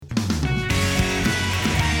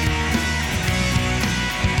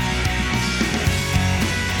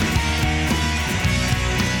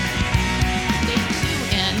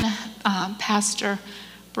Pastor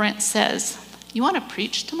Brent says, "You want to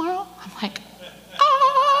preach tomorrow?" I'm like,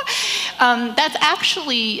 ah. That's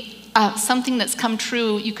actually something that's come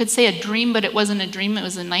true. You could say a dream, but it wasn't a dream, it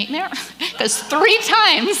was a nightmare. Because three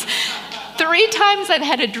times I've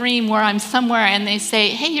had a dream where I'm somewhere and they say,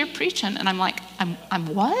 "Hey, you're preaching." And I'm like, I'm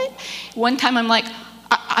what? One time I'm like,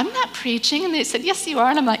 I'm not preaching. And they said, "Yes, you are."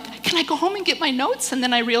 And I'm like, "Can I go home and get my notes?" And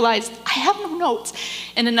then I realized I have no notes.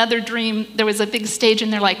 In another dream, there was a big stage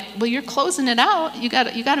and they're like, "Well, you're closing it out. You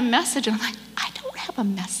got a message." And I'm like, "I don't have a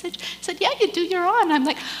message." I said, "Yeah, you do, you're on." And I'm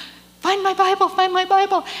like, find my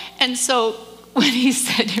Bible. And so when he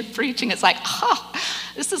said, "You're preaching," it's like,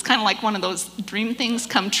 this is kind of like one of those dream things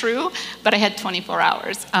come true, but I had 24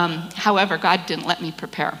 hours. However, God didn't let me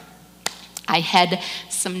prepare. I had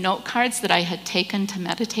some note cards that I had taken to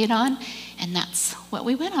meditate on, and that's what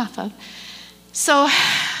we went off of. So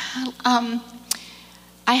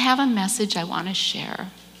I have a message I want to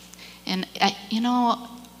share. And,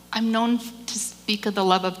 I'm known to speak of the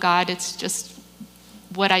love of God. It's just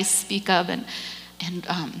what I speak of and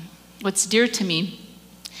what's dear to me.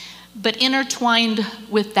 But intertwined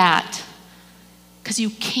with that, because you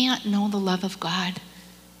can't know the love of God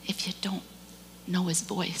if you don't know his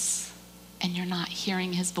voice and you're not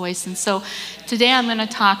hearing his voice. And so today I'm going to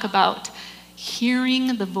talk about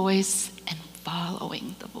hearing the voice and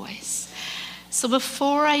following the voice. So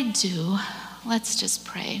before I do, let's just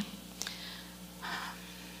pray.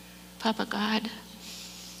 Papa God,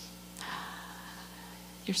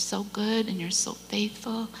 you're so good and you're so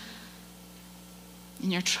faithful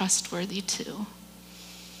and you're trustworthy too.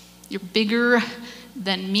 You're bigger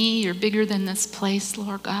than me. You're bigger than this place,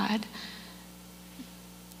 Lord God.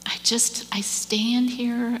 I stand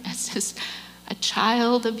here as just a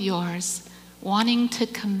child of yours, wanting to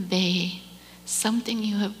convey something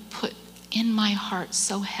you have put in my heart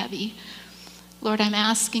so heavy. Lord, I'm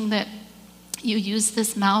asking that you use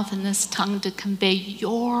this mouth and this tongue to convey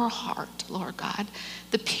your heart, Lord God,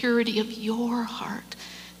 the purity of your heart,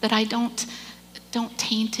 that I don't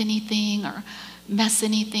taint anything or mess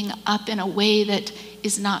anything up in a way that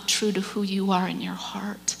is not true to who you are in your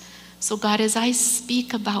heart. So God, as I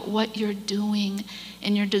speak about what you're doing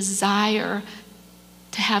and your desire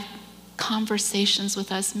to have conversations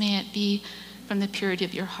with us, may it be from the purity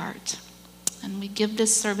of your heart. And we give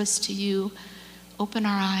this service to you. Open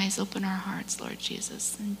our eyes, open our hearts, Lord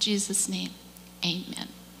Jesus. In Jesus' name, amen.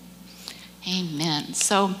 Amen.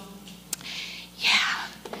 So,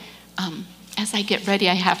 as I get ready,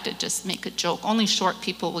 I have to just make a joke. Only short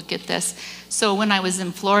people will get this. So when I was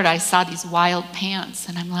in Florida, I saw these wild pants,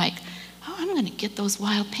 and I'm like, I'm going to get those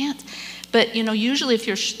wild pants. But, usually if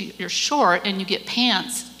you're short and you get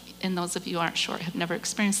pants, and those of you who aren't short have never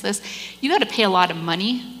experienced this, you got to pay a lot of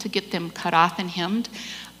money to get them cut off and hemmed.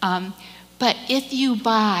 But if you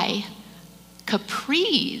buy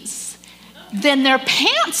capris, then they're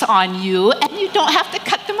pants on you and you don't have to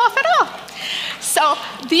cut them off at all. So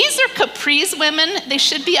these are capris, women. They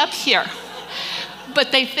should be up here,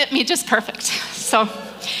 but they fit me just perfect. So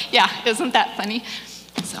yeah, isn't that funny?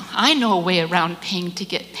 So I know a way around paying to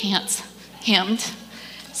get pants hemmed.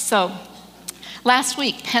 So last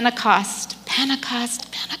week, Pentecost.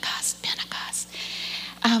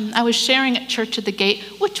 I was sharing at Church of the Gate,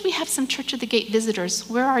 which we have some Church of the Gate visitors.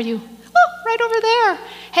 Where are you? Oh, right over there.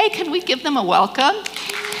 Hey, can we give them a welcome?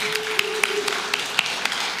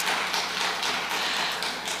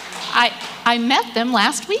 I met them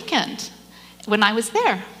last weekend when I was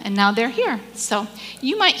there, and now they're here. So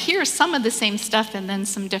you might hear some of the same stuff and then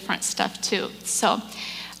some different stuff too. So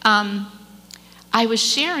I was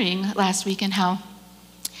sharing last weekend how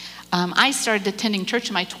I started attending church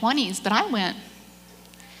in my 20s, but I went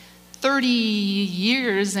 30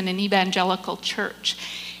 years in an evangelical church.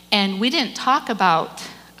 And we didn't talk about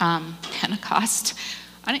Pentecost.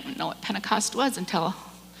 I didn't even know what Pentecost was until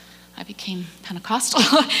I became Pentecostal.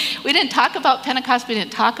 We didn't talk about Pentecost. We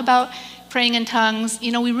didn't talk about praying in tongues.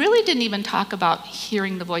 We really didn't even talk about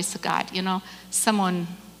hearing the voice of God. Someone,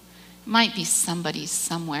 might be somebody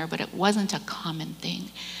somewhere, but it wasn't a common thing.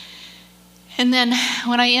 And then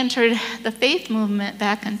when I entered the faith movement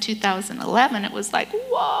back in 2011, it was like,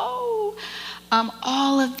 whoa,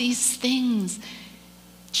 all of these things.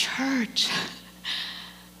 Church,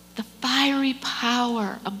 the fiery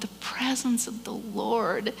power of the presence of the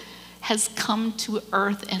Lord has come to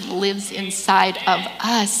earth and lives inside of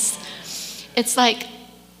us. It's like,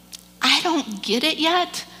 I don't get it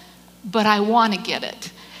yet, but I want to get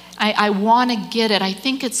it. I want to get it. I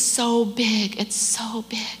think it's so big. It's so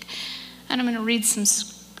big. And I'm going to read some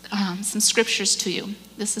scriptures to you.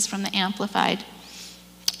 This is from the Amplified.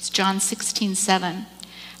 It's John 16:7.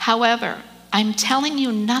 However, I'm telling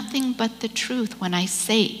you nothing but the truth when I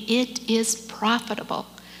say it is profitable,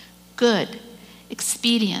 good,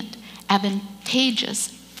 expedient, advantageous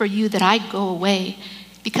for you that I go away.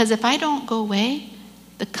 Because if I don't go away,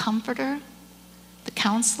 the Comforter, the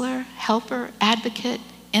Counselor, Helper, Advocate,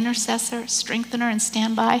 Intercessor, Strengthener, and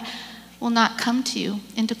Standby will not come to you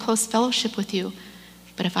into close fellowship with you.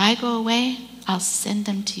 But if I go away, I'll send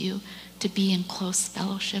them to you to be in close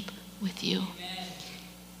fellowship with you. Amen.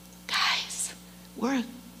 Guys, we're a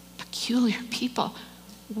peculiar people.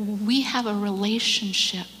 We have a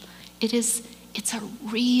relationship. It's a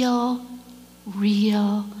real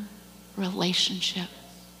relationship.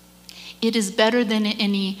 It is better than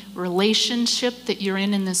any relationship that you're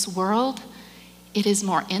in this world. It is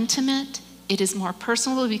more intimate. It is more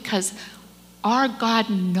personal because our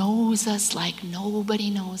God knows us like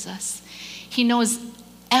nobody knows us. He knows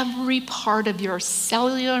every part of your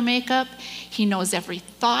cellular makeup. He knows every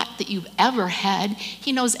thought that you've ever had.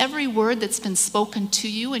 He knows every word that's been spoken to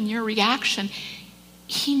you and your reaction.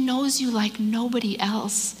 He knows you like nobody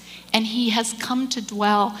else. And he has come to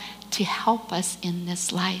dwell to help us in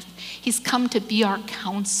this life. He's come to be our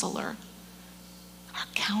counselor,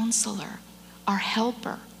 our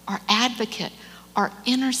helper, our advocate, our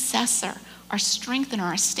intercessor, our strengthener,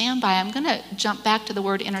 our standby. I'm going to jump back to the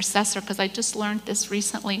word intercessor because I just learned this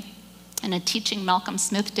recently in a teaching Malcolm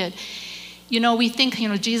Smith did. We think,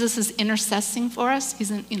 Jesus is intercessing for us.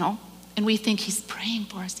 And we think he's praying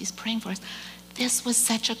for us. He's praying for us. This was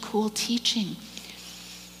such a cool teaching.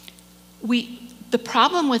 The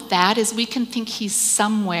problem with that is we can think he's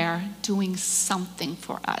somewhere doing something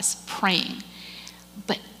for us, praying.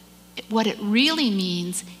 But what it really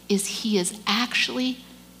means is he is actually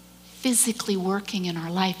physically working in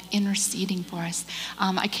our life, interceding for us.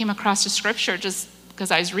 I came across a scripture just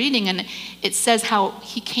because I was reading, and it says how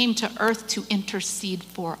he came to earth to intercede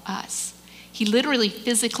for us. He literally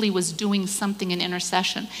physically was doing something in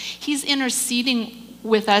intercession. He's interceding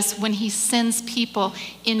with us when he sends people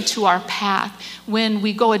into our path. When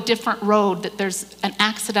we go a different road, that there's an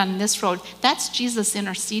accident on this road, that's Jesus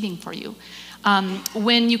interceding for you.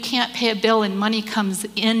 When you can't pay a bill and money comes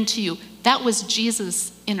into you, that was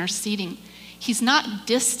Jesus interceding. He's not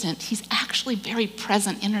distant. He's actually very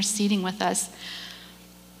present, interceding with us.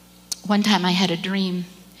 One time I had a dream,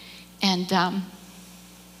 and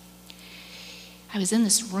I was in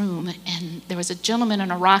this room, and there was a gentleman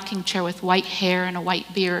in a rocking chair with white hair and a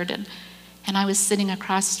white beard, and I was sitting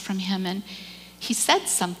across from him, and he said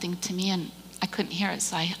something to me, and I couldn't hear it,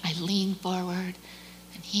 so I leaned forward,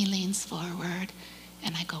 and he leans forward,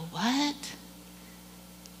 and I go, "What?"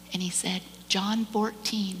 And he said, "John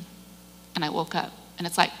 14. And I woke up, and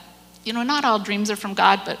it's like, not all dreams are from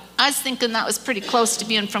God, but I was thinking that was pretty close to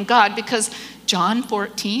being from God, because John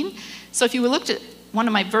 14. So if you looked at one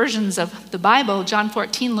of my versions of the Bible, John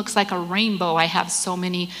 14 looks like a rainbow. I have so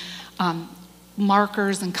many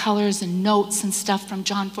markers and colors and notes and stuff from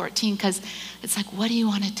John 14, because it's like, what do you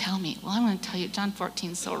want to tell me? Well, I'm going to tell you, John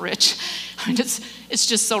 14 is so rich. It's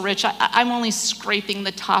just so rich. I'm only scraping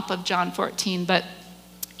the top of John 14, but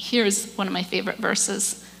here's one of my favorite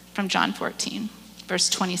verses from John 14, verse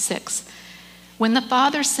 26. When the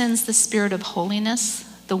Father sends the Spirit of holiness,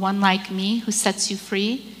 the one like me who sets you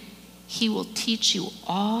free, he will teach you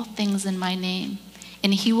all things in my name,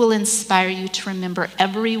 and he will inspire you to remember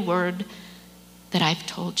every word that I've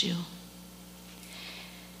told you.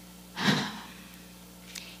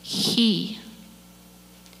 He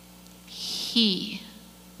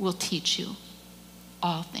will teach you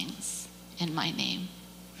all things in my name.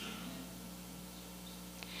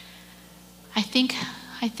 I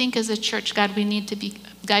think as a church, God, we need to be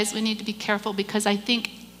careful, because I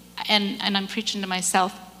think, and I'm preaching to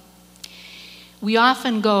myself, we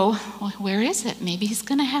often go, well, where is it? Maybe he's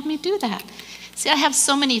going to have me do that. See, I have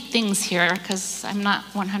so many things here because I'm not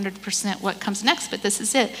 100% what comes next, but this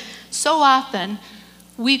is it. So often,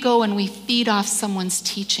 we go and we feed off someone's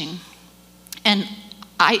teaching. And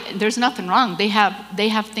there's nothing wrong. They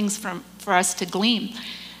have things for us to glean.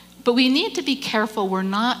 But we need to be careful we're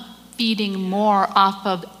not feeding more off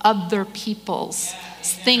of other people's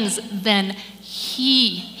things than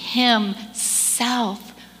he himself.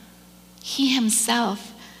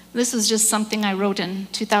 This is just something I wrote in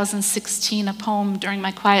 2016, a poem during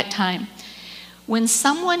my quiet time. When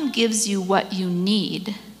someone gives you what you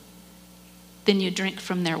need, then you drink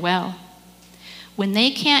from their well. When they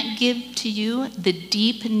can't give to you the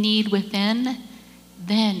deep need within,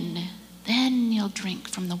 then you'll drink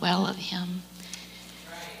from the well of him.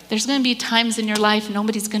 There's going to be times in your life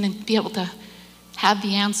nobody's going to be able to have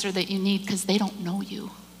the answer that you need because they don't know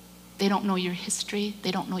you. They don't know your history. They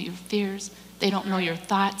don't know your fears. They don't know your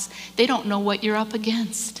thoughts. They don't know what you're up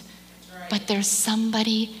against. But there's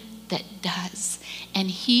somebody that does. And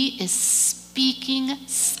he is speaking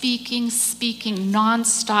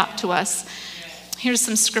nonstop to us. Here's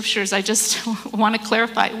some scriptures I just want to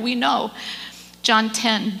clarify. We know John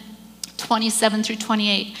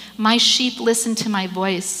 10:27-28. My sheep listen to my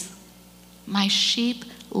voice. My sheep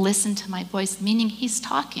listen to my voice, meaning he's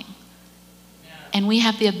talking. And we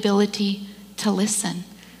have the ability to listen.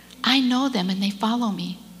 I know them and they follow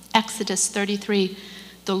me. Exodus 33.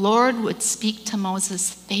 The Lord would speak to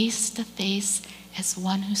Moses face to face as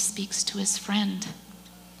one who speaks to his friend.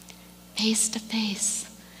 Face to face.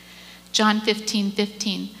 John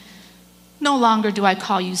 15:15. No longer do I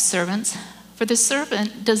call you servants, for the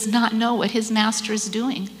servant does not know what his master is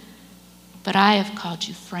doing. But I have called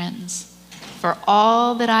you friends, for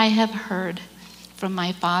all that I have heard from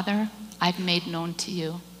my Father, I've made known to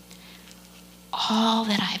you. All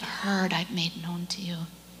that I've heard, I've made known to you.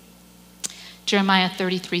 Jeremiah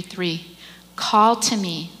 33:3. Call to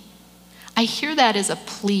me. I hear that as a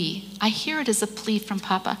plea. I hear it as a plea from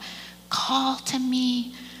Papa. Call to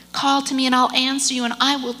me, and I'll answer you, and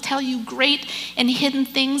I will tell you great and hidden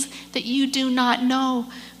things that you do not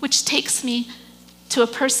know, which takes me to a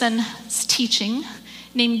person's teaching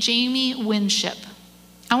named Jamie Winship.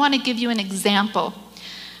 I want to give you an example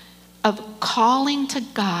of calling to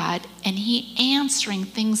God and he answering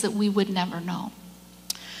things that we would never know.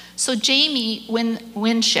 So Jamie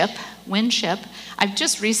Winship, I've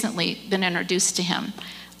just recently been introduced to him.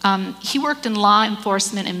 He worked in law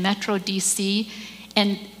enforcement in Metro DC,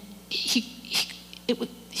 and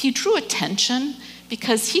he drew attention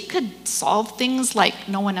because he could solve things like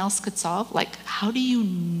no one else could solve. Like, how do you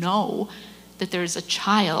know that there's a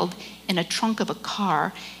child in a trunk of a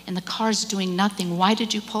car and the car's doing nothing? Why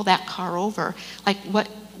did you pull that car over? Like, what?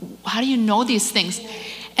 How do you know these things?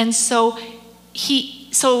 And so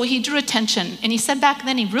he drew attention, and he said back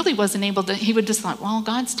then he really wasn't able to, he would just like, well,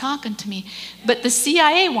 God's talking to me. But the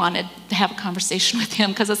CIA wanted to have a conversation with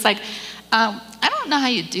him because it's like, I don't know how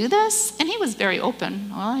you do this. And he was very open.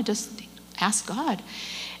 Well, I just asked God.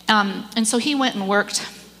 And so he went and worked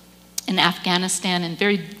in Afghanistan in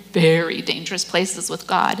very, very dangerous places with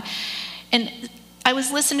God. And I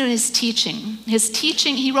was listening to his teaching.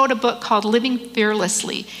 He wrote a book called Living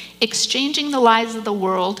Fearlessly, Exchanging the Lies of the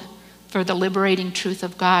World for the Liberating Truth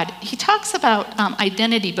of God. He talks about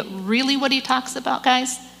identity, but really what he talks about,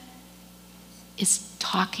 guys, is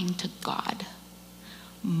talking to God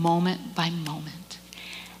moment by moment,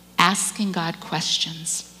 asking God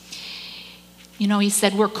questions. You know, he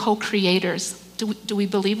said we're co-creators. Do we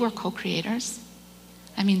believe we're co-creators?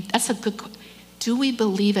 I mean, that's a good question. Do we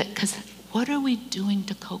believe it? Because what are we doing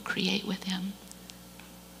to co-create with him?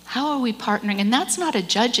 How are we partnering? And that's not a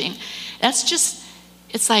judging. That's just,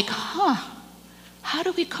 it's like, how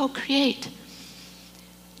do we co-create?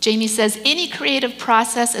 Jamie says, any creative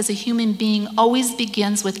process as a human being always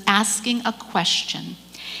begins with asking a question.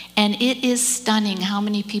 And it is stunning how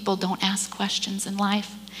many people don't ask questions in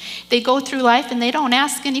life. They go through life and they don't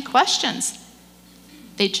ask any questions.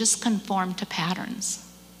 They just conform to patterns.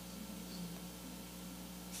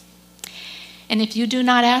 And if you do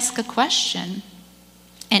not ask a question,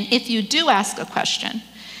 and if you do ask a question,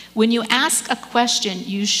 when you ask a question,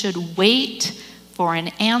 you should wait for an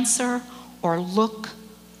answer or look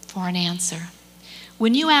for an answer.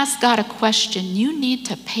 When you ask God a question, you need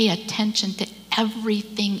to pay attention to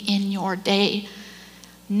everything in your day.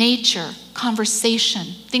 Nature, conversation,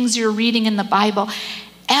 things you're reading in the Bible,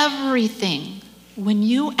 everything. When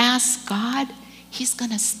you ask God, he's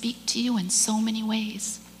going to speak to you in so many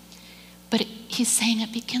ways. But he's saying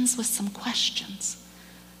it begins with some questions.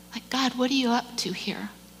 Like, God, what are you up to here?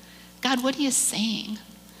 God, what are you saying?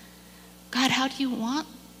 God, how do you want,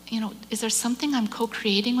 is there something I'm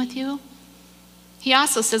co-creating with you? He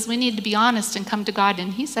also says we need to be honest and come to God,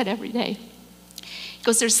 and he said every day. He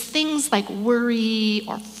goes, there's things like worry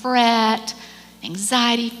or fret,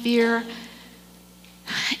 anxiety, fear.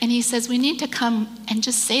 And he says we need to come and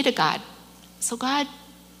just say to God, so God,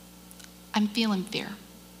 I'm feeling fear.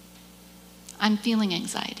 I'm feeling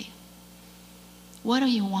anxiety. What do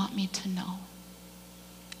you want me to know?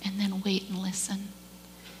 And then wait and listen.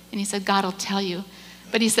 And he said, God will tell you.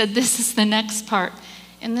 But he said, this is the next part.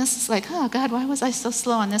 And this is like, oh God, why was I so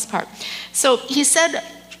slow on this part? So he said,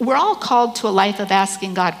 we're all called to a life of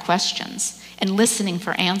asking God questions and listening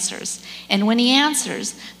for answers. And when he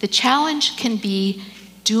answers, the challenge can be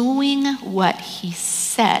doing what he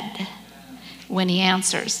said when he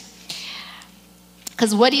answers.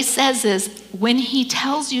 Because what he says is, when he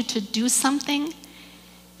tells you to do something,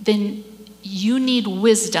 then you need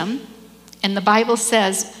wisdom And the Bible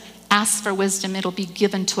says, ask for wisdom, it'll be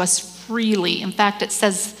given to us freely. In fact, it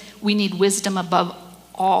says we need wisdom above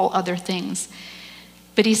all other things.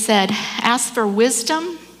 But he said, ask for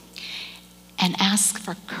wisdom and ask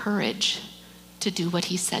for courage to do what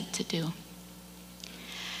he said to do.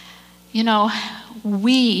 You know,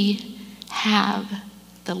 we have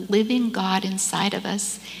the living God inside of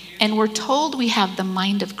us, and we're told we have the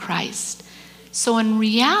mind of Christ. So in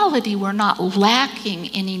reality, we're not lacking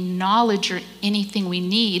any knowledge or anything we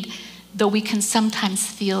need, though we can sometimes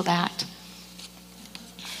feel that.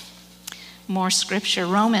 More scripture,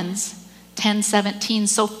 Romans 10:17.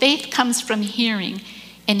 So faith comes from hearing,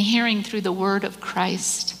 and hearing through the word of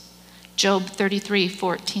Christ. Job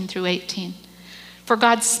 33:14 through 18. For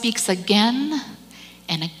God speaks again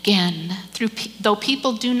and again. Though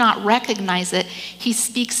people do not recognize it, he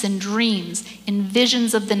speaks in dreams, in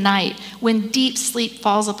visions of the night, when deep sleep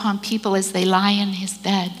falls upon people as they lie in his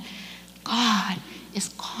bed. God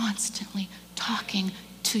is constantly talking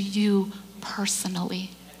to you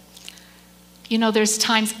personally. You know,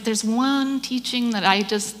 there's one teaching that I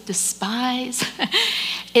just despise.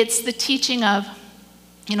 It's the teaching of,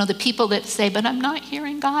 you know, the people that say, but I'm not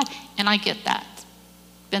hearing God. And I get that.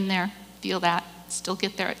 Been there, feel that, still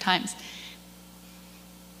get there at times.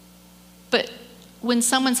 But when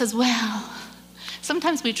someone says, well,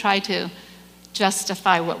 sometimes we try to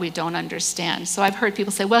justify what we don't understand. So I've heard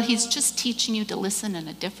people say, well, he's just teaching you to listen in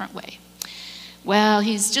a different way. Well,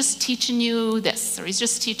 he's just teaching you this, or he's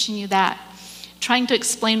just teaching you that. Trying to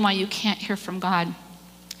explain why you can't hear from God.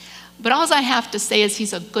 But all I have to say is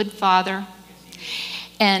he's a good father.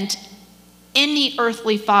 And any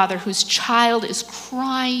earthly father whose child is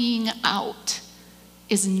crying out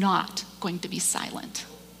is not going to be silent.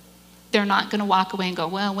 They're not going to walk away and go,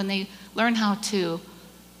 well, when they learn how to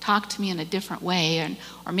talk to me in a different way,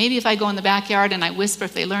 or maybe if I go in the backyard and I whisper,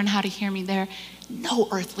 if they learn how to hear me there. No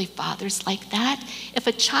earthly father's like that. If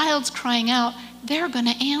a child's crying out, they're going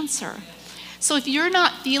to answer. So if you're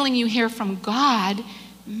not feeling you hear from God,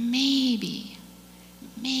 maybe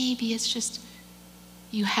it's just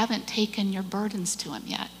you haven't taken your burdens to him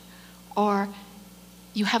yet. Or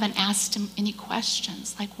you haven't asked him any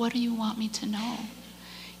questions. Like, what do you want me to know?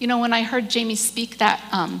 You know, when I heard Jamie speak that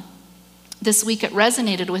this week, it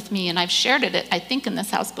resonated with me, and I've shared it, I think, in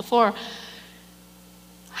this house before.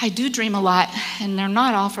 I do dream a lot, and they're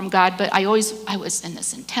not all from God, but I was in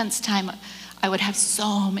this intense time. I would have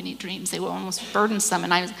so many dreams. They were almost burdensome,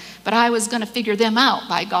 but I was going to figure them out,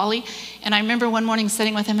 by golly. And I remember one morning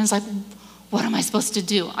sitting with him, and I was like, what am I supposed to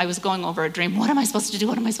do? I was going over a dream. What am I supposed to do?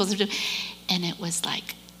 What am I supposed to do? And it was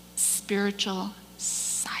like spiritual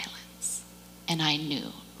silence. And I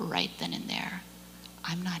knew right then and there,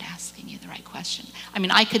 I'm not asking you the right question. I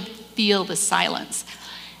mean, I could feel the silence.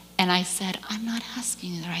 And I said, I'm not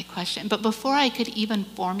asking you the right question. But before I could even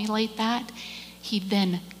formulate that, he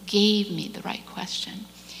then gave me the right question.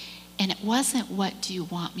 And it wasn't, what do you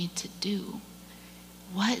want me to do?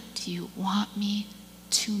 What do you want me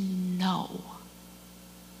to know?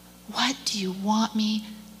 What do you want me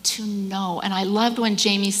to know? And I loved when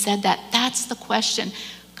Jamie said that. That's the question.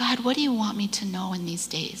 God, what do you want me to know in these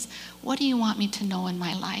days? What do you want me to know in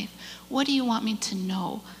my life? What do you want me to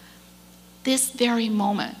know this very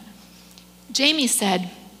moment? Jamie said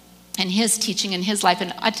in his teaching in his life,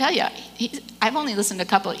 and I tell you, I've only listened to a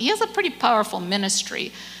couple. He has a pretty powerful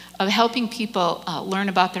ministry of helping people learn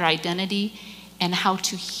about their identity and how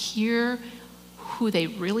to hear who they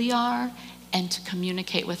really are and to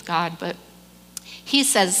communicate with God. But he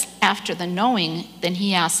says after the knowing, then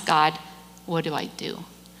he asks God, what do I do?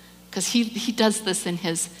 Because he does this in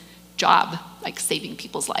his job, like saving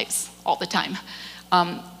people's lives all the time,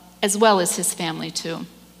 as well as his family too.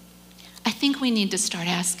 I think we need to start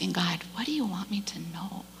asking God, what do you want me to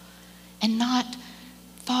know? And not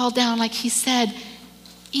fall down, like he said,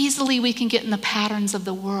 easily we can get in the patterns of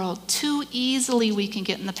the world. Too easily we can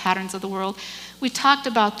get in the patterns of the world. We talked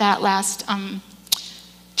about that last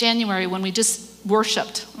January when we just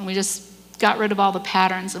worshiped, when we just got rid of all the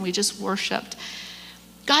patterns and we just worshiped.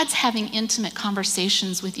 God's having intimate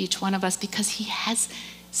conversations with each one of us because he has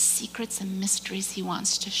secrets and mysteries he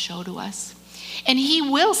wants to show to us. And he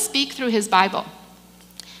will speak through his Bible.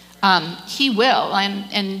 He will,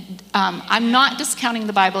 and I'm not discounting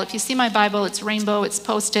the Bible. If you see my Bible, it's rainbow, it's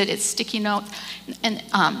posted, it's sticky notes, and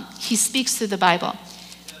he speaks through the Bible.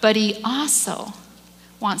 But he also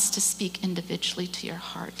wants to speak individually to your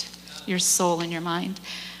heart, your soul, and your mind.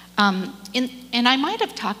 And I might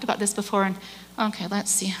have talked about this before, and okay, let's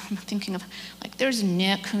see. I'm thinking of, like, there's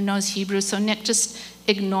Nick who knows Hebrew, so Nick, just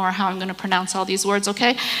ignore how I'm going to pronounce all these words,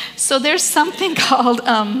 okay? So there's something called,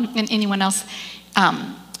 and anyone else,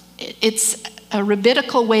 it's a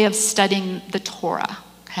rabbinical way of studying the Torah,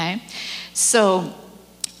 okay? So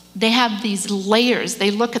they have these layers.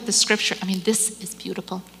 They look at the scripture. I mean, this is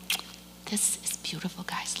beautiful. This is beautiful,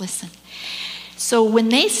 guys. Listen. So when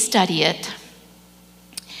they study it,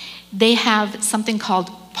 they have something called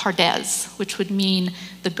pardes, which would mean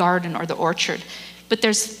the garden or the orchard. But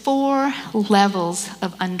there's 4 levels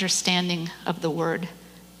of understanding of the word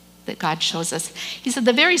that God shows us. He said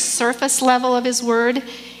the very surface level of his word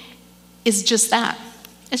is just that.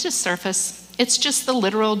 It's just surface. It's just the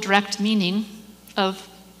literal, direct meaning of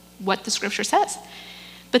what the scripture says.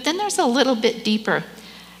 But then there's a little bit deeper,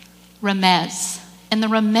 remez. And the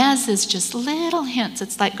remez is just little hints.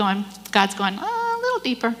 It's like God's going, a little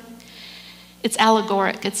deeper. It's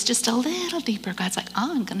allegoric. It's just a little deeper. God's like,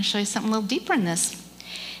 I'm going to show you something a little deeper in this.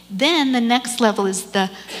 Then the next level is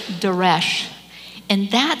the Daresh.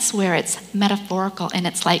 And that's where it's metaphorical. And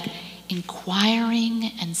it's like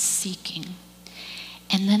inquiring and seeking.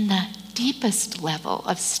 And then the deepest level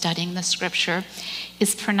of studying the scripture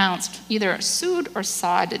is pronounced either Sud or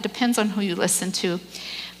Sod. It depends on who you listen to.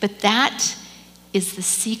 But that is the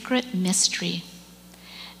secret mystery,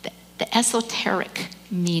 the esoteric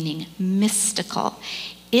meaning, mystical.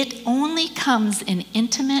 It only comes in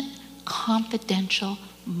intimate, confidential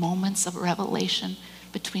moments of revelation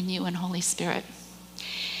between you and Holy Spirit.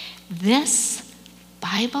 This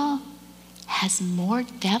Bible has more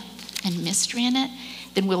depth and mystery in it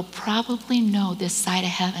than we'll probably know this side of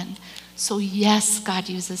heaven. So yes, God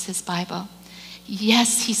uses his Bible.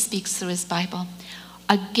 Yes, he speaks through his Bible.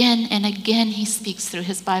 Again and again, he speaks through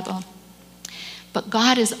his Bible. But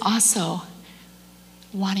God is also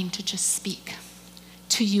wanting to just speak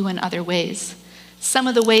to you in other ways. Some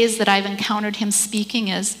of the ways that I've encountered him speaking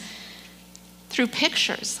is through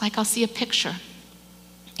pictures. Like I'll see a picture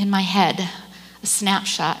in my head, a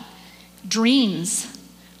snapshot. Dreams,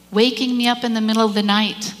 waking me up in the middle of the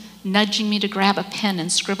night, nudging me to grab a pen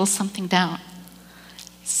and scribble something down.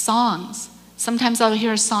 Songs. Sometimes I'll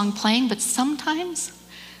hear a song playing, but sometimes,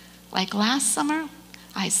 like last summer,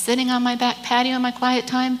 I was sitting on my back patio in my quiet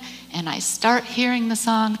time, and I start hearing the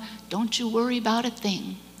song, Don't You Worry About a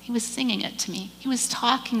Thing. He was singing it to me. He was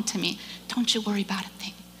talking to me. Don't you worry about a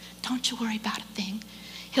thing. Don't you worry about a thing.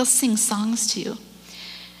 He'll sing songs to you.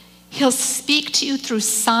 He'll speak to you through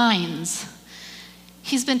signs.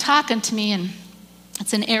 He's been talking to me, and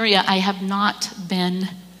it's an area I have not been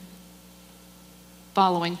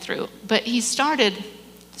following through. But he started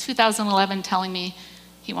 2011 telling me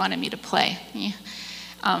he wanted me to play.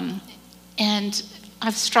 And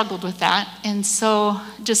I've struggled with that. And so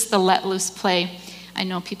just the let loose play, I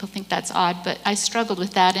know people think that's odd, but I struggled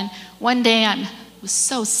with that. And one day I was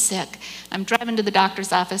so sick. I'm driving to the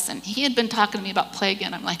doctor's office, and he had been talking to me about play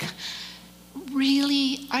again. I'm like,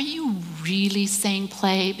 really? Are you really saying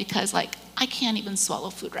play? Because like, I can't even swallow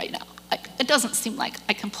food right now. Like, it doesn't seem like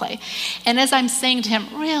I can play. And as I'm saying to him,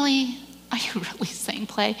 really? Are you really saying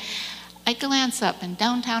play? I glance up, and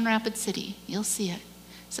downtown Rapid City, you'll see it.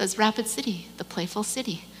 It says Rapid City, the playful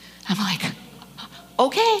city. I'm like,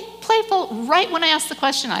 okay, playful. Right when I ask the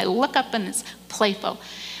question, I look up and it's playful.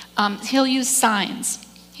 He'll use signs.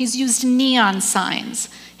 He's used neon signs.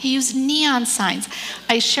 He used neon signs.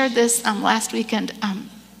 I shared this last weekend.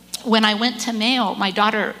 When I went to Mayo, my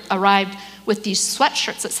daughter arrived with these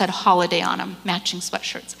sweatshirts that said holiday on them, matching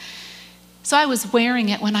sweatshirts. So I was wearing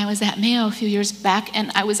it when I was at Mayo a few years back,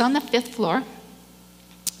 and I was on the 5th floor.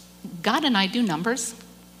 God and I do numbers.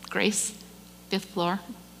 Grace, 5th floor.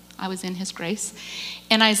 I was in his grace.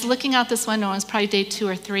 And I was looking out this window. It was probably day 2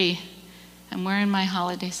 or 3. I'm wearing my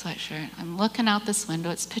holiday sweatshirt. I'm looking out this window.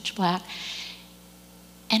 It's pitch black.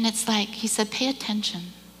 And it's like, he said, pay attention.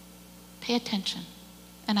 Pay attention.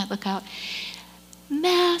 And I look out.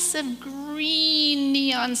 Massive green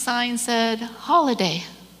neon sign said, holiday.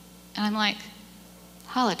 And I'm like,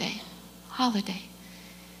 holiday, holiday.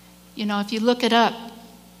 You know, if you look it up,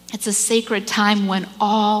 it's a sacred time when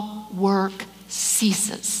all work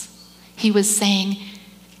ceases. He was saying,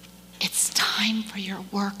 it's time for your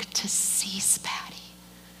work to cease, Patty.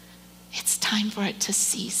 It's time for it to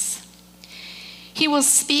cease. He will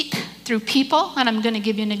speak through people, and I'm going to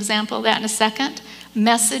give you an example of that in a second.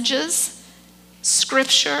 Messages,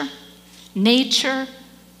 scripture, nature.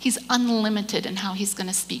 He's unlimited in how he's going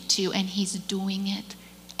to speak to you, and he's doing it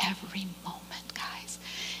every moment, guys.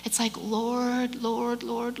 It's like, Lord, Lord,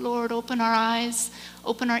 Lord, Lord, open our eyes,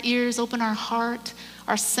 open our ears, open our heart,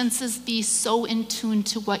 our senses be so in tune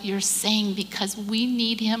to what you're saying, because we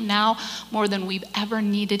need him now more than we've ever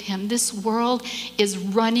needed him. This world is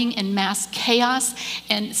running in mass chaos,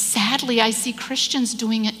 and sadly, I see Christians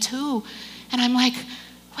doing it too. And I'm like,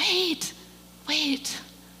 wait,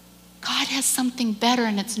 God has something better,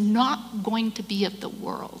 and it's not going to be of the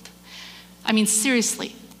world. I mean,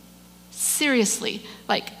 seriously,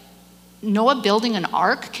 like Noah building an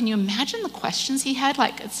ark, can you imagine the questions he had?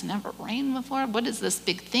 Like, it's never rained before. What is this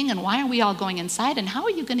big thing? And why are we all going inside? And how are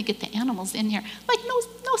you going to get the animals in here? Like,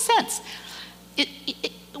 no sense.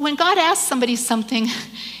 When God asks somebody something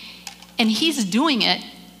and he's doing it,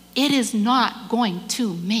 it is not going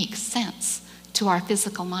to make sense to our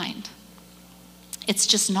physical mind. It's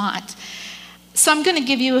just not. So I'm going to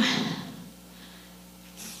give you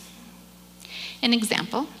an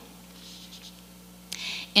example.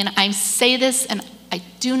 And I say this, and I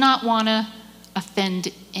do not want to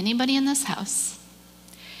offend anybody in this house.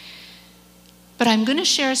 But I'm going to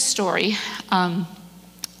share a story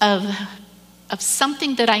of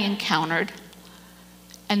something that I encountered,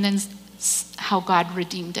 and then how God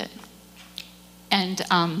redeemed it. And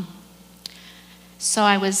so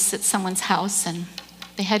I was at someone's house, and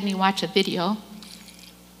they had me watch a video.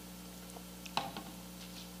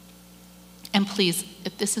 And please,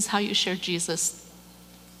 if this is how you share Jesus,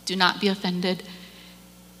 do not be offended.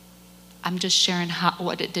 I'm just sharing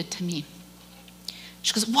what it did to me.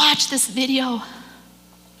 She goes, watch this video.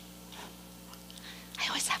 I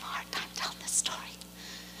always have a hard time telling this story.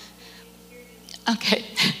 Okay,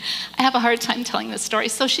 I have a hard time telling this story.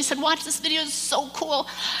 So she said, watch this video, it's so cool.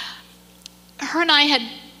 Her and I had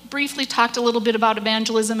briefly talked a little bit about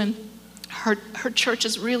evangelism, and her church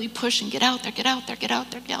is really pushing, get out there, get out there, get out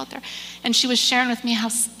there, get out there. And she was sharing with me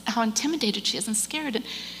how intimidated she is and scared. And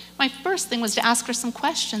my first thing was to ask her some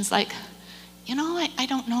questions like, I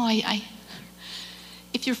don't know.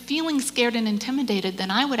 If you're feeling scared and intimidated, then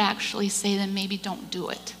I would actually say then maybe don't do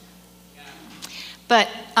it. But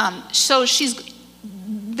so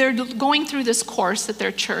they're going through this course at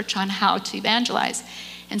their church on how to evangelize.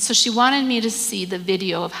 And so she wanted me to see the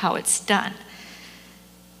video of how it's done.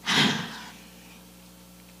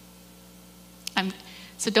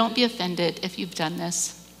 So don't be offended if you've done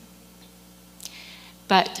this.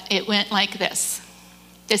 But it went like this.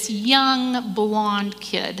 This young blonde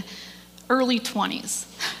kid, early 20s.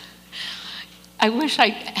 I wish I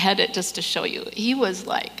had it just to show you. He was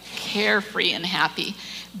like carefree and happy,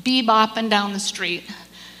 bebopping down the street.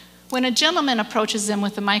 When a gentleman approaches him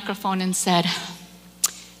with a microphone and said,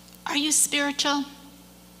 "Are you spiritual?"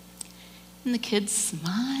 And the kid's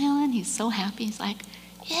smiling. He's so happy. He's like,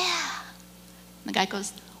 "Yeah." And the guy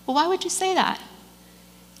goes, "Well, why would you say that?"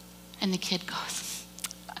 And the kid goes,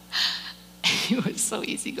 he was so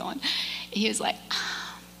easygoing. He was like,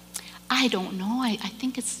 "I don't know. I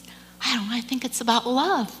think it's about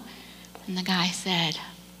love." And the guy said,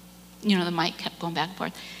 the mic kept going back and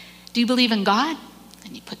forth, "Do you believe in God?"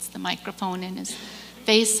 And he puts the microphone in his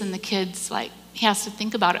face, and the kid's like, he has to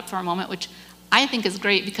think about it for a moment, which I think is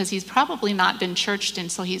great because he's probably not been churched,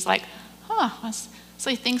 and so he's like, so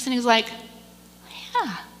he thinks, and he's like,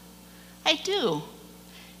 "Yeah, I do."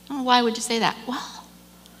 "Oh, why would you say that?" "Well,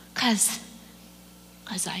 because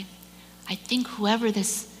I think whoever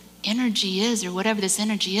this energy is, or whatever this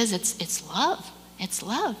energy is, it's love. It's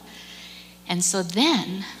love." And so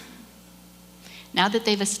then, now that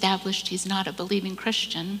they've established he's not a believing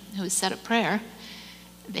Christian who has said a prayer,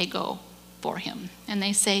 they go for him. And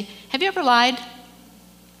they say, "Have you ever lied?"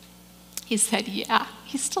 He said, "Yeah."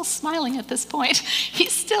 He's still smiling at this point.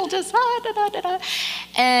 He's still just, da-da-da-da.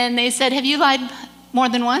 And they said, "Have you lied more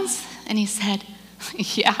than once?" And he said,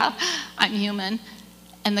 "Yeah, I'm human."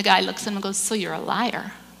 And the guy looks at him and goes, "So you're a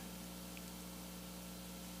liar."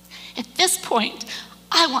 At this point,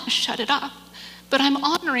 I want to shut it off, but I'm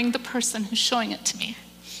honoring the person who's showing it to me.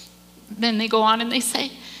 Then they go on and they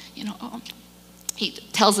say, he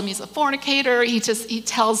tells him he's a fornicator. He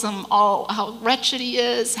tells them all how wretched he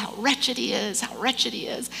is, how wretched he is, how wretched he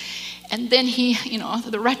is. And then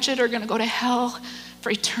the wretched are going to go to hell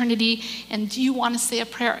for eternity. And do you want to say a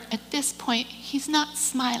prayer? At this point, he's not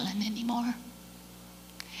smiling anymore.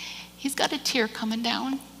 He's got a tear coming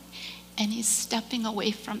down, and he's stepping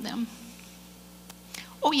away from them.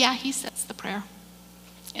 Oh yeah, he says the prayer.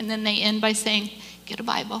 And then they end by saying, "Get a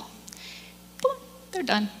Bible." Boom, they're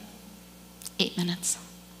done. 8 minutes.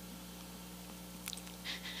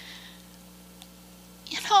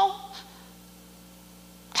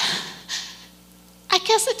 I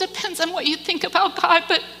guess it depends on what you think about God,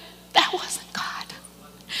 but that wasn't God.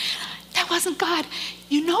 That wasn't God.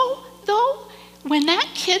 Though, when that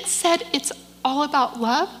kid said it's all about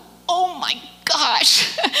love, oh my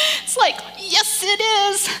gosh. It's like, yes, it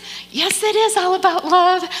is. Yes, it is all about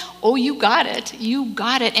love. Oh, you got it. You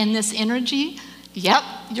got it. And this energy, yep,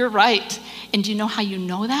 you're right. And do you know how you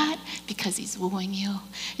know that? Because he's wooing you.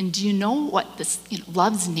 And do you know what this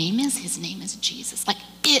love's name is? His name is Jesus. Like,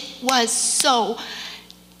 it was so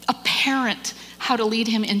apparent how to lead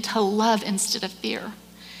him into love instead of fear.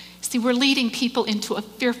 See, we're leading people into a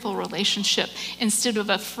fearful relationship instead of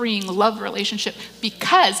a freeing love relationship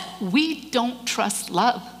because we don't trust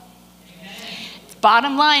love.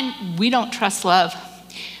 Bottom line, we don't trust love.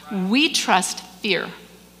 We trust fear.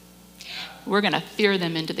 We're going to fear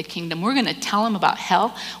them into the kingdom. We're going to tell them about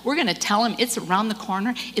hell. We're going to tell them it's around the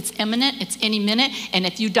corner. It's imminent. It's any minute. And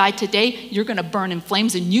if you die today, you're going to burn in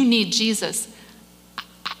flames and you need Jesus.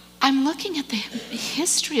 I'm looking at the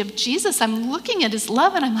history of Jesus. I'm looking at his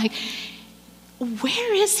love and I'm like,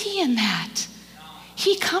 where is he in that?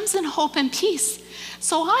 He comes in hope and peace.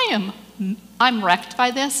 So I'm wrecked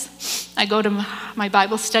by this. I go to my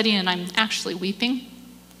Bible study and I'm actually weeping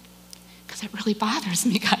because it really bothers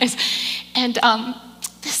me, guys. And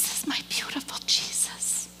this is my beautiful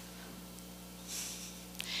Jesus.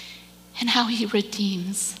 And how he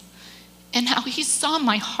redeems. And how he saw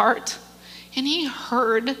my heart. And he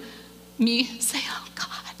heard me say, oh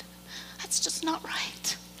God, that's just not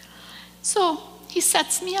right. So he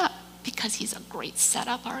sets me up because he's a great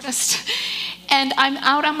setup artist. And I'm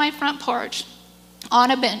out on my front porch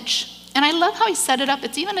on a bench. And I love how he set it up.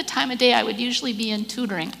 It's even a time of day I would usually be in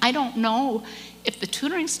tutoring. I don't know if the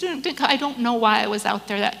tutoring student didn't, I don't know why I was out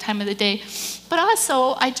there that time of the day. But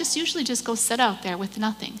also, I usually just go sit out there with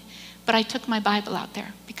nothing. But I took my Bible out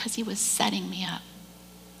there because he was setting me up.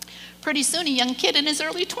 Pretty soon, a young kid in his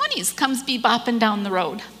early 20s comes bebopping down the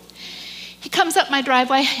road. He comes up my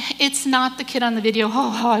driveway. It's not the kid on the video. Oh,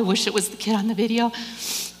 how I wish it was the kid on the video.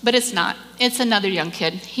 But it's not. It's another young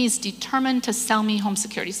kid. He's determined to sell me home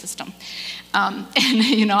security system.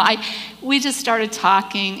 We just started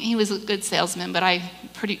talking. He was a good salesman, but I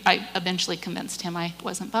eventually convinced him I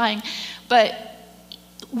wasn't buying. But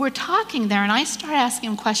we're talking there, and I start asking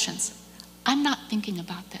him questions. I'm not thinking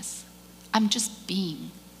about this. I'm just being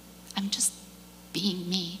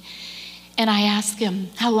me. And I ask him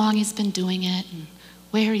how long he's been doing it and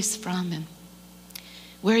where he's from and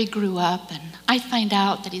where he grew up. And I find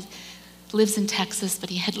out that he lives in Texas, but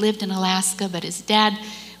he had lived in Alaska, but his dad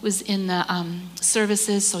was in the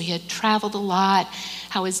services, so he had traveled a lot,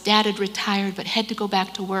 how his dad had retired but had to go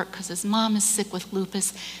back to work because his mom is sick with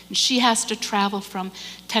lupus, and she has to travel from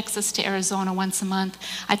Texas to Arizona once a month.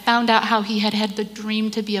 I found out how he had had the dream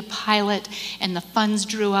to be a pilot, and the funds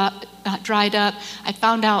dried up. I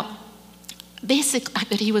found out basically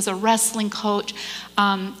that he was a wrestling coach.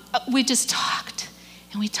 We just talked,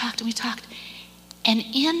 and we talked, and we talked. And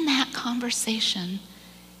in that conversation,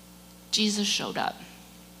 Jesus showed up.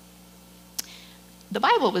 The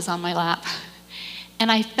Bible was on my lap, and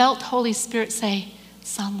I felt Holy Spirit say,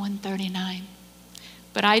 Psalm 139.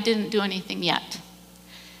 But I didn't do anything yet,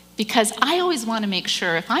 because I always want to make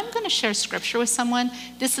sure if I'm going to share scripture with someone,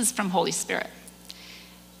 this is from Holy Spirit,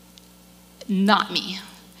 not me,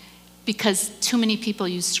 because too many people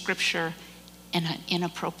use scripture in an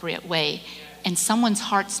inappropriate way, and someone's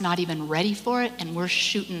heart's not even ready for it, and we're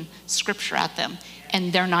shooting scripture at them,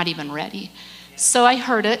 and they're not even ready. So I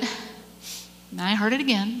heard it. And I heard it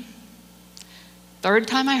again. Third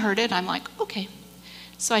time I heard it, I'm like, okay.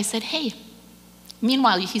 So I said, hey.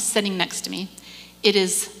 Meanwhile, he's sitting next to me. It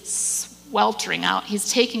is sweltering out. He's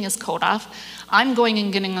taking his coat off. I'm going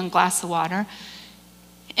and getting a glass of water.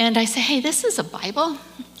 And I say, hey, this is a Bible.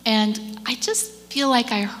 And I just feel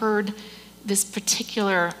like I heard this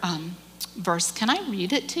particular verse. Can I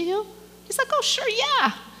read it to you? He's like, oh, sure,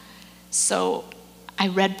 yeah. So I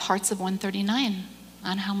read parts of 139.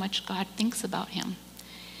 On how much God thinks about him.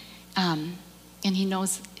 And he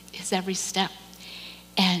knows his every step.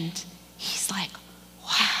 And he's like,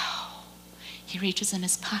 wow. He reaches in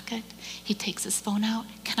his pocket. He takes his phone out.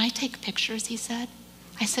 Can I take pictures, he said.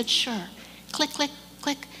 I said, sure. Click, click,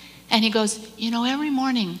 click. And he goes, every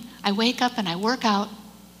morning I wake up and I work out.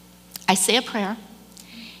 I say a prayer.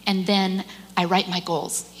 And then I write my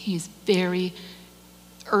goals. He's very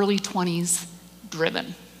early 20s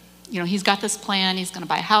driven. He's got this plan. He's going to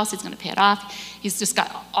buy a house. He's going to pay it off. He's just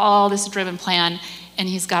got all this driven plan. And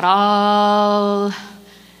he's got all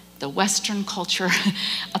the Western culture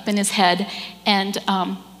up in his head. And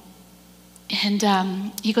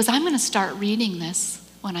he goes, I'm going to start reading this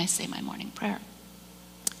when I say my morning prayer.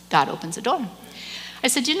 God opens a door. I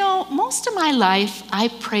said, most of my life I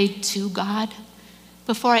prayed to God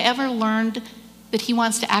before I ever learned that he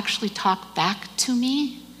wants to actually talk back to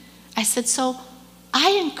me. I said, so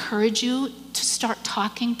I encourage you to start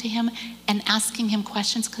talking to him and asking him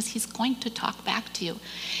questions because he's going to talk back to you.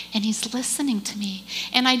 And he's listening to me.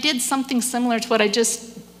 And I did something similar to what I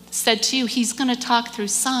just said to you, he's going to talk through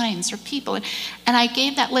signs or people. And I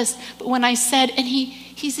gave that list. But when I said, and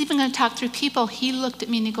he's even going to talk through people, he looked at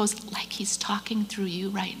me and he goes, like he's talking through you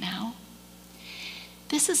right now?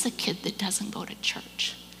 This is a kid that doesn't go to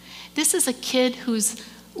church. This is a kid who's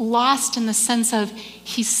lost in the sense of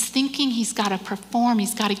he's thinking he's got to perform,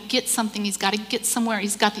 he's got to get something, he's got to get somewhere,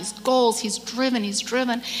 he's got these goals, he's driven.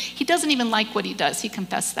 He doesn't even like what he does. He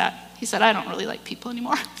confessed that. He said, I don't really like people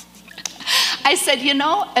anymore. I said,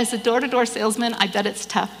 as a door-to-door salesman, I bet it's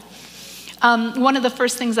tough. One of the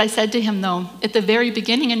first things I said to him, though, at the very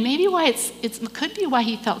beginning, and maybe why it could be why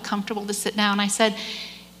he felt comfortable to sit down, I said,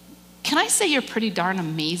 can I say you're pretty darn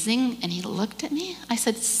amazing? And he looked at me. I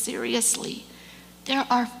said, seriously, there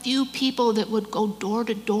are few people that would go door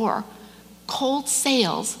to door, cold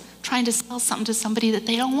sales, trying to sell something to somebody that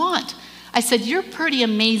they don't want. I said, you're pretty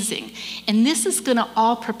amazing, and this is going to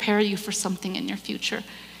all prepare you for something in your future.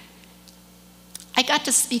 I got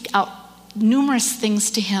to speak out numerous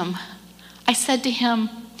things to him. I said to him,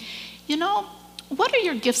 what are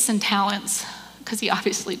your gifts and talents? Because he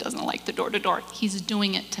obviously doesn't like the door-to-door. He's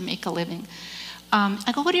doing it to make a living.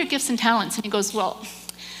 I go, what are your gifts and talents? And he goes, well,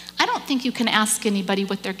 I don't think you can ask anybody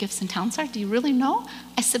what their gifts and talents are. Do you really know?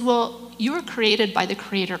 I said, well, you were created by the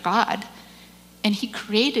Creator God, and he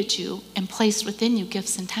created you and placed within you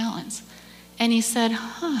gifts and talents. And he said,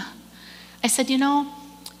 I said,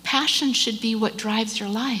 passion should be what drives your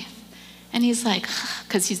life. And he's like,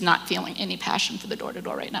 because he's not feeling any passion for the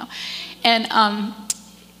door-to-door right now. And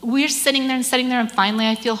we're sitting there, and finally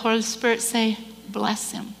I feel Holy Spirit say,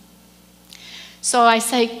 bless him. So I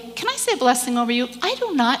say, can I say a blessing over you? I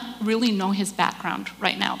do not really know his background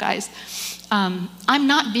right now, guys. I'm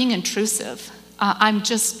not being intrusive. I'm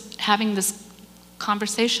just having this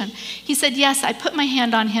conversation. He said, yes, I put my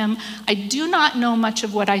hand on him. I do not know much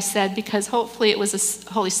of what I said because hopefully it was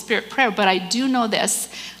a Holy Spirit prayer, but I do know this.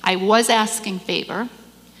 I was asking favor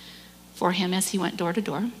for him as he went door to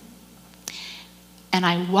door. And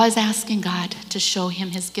I was asking God to show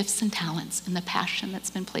him his gifts and talents and the passion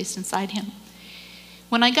that's been placed inside him.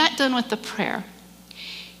 When I got done with the prayer,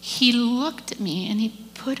 he looked at me and he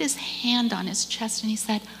put his hand on his chest and he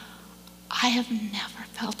said, I have never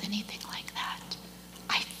felt anything like that.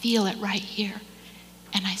 I feel it right here.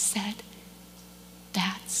 And I said,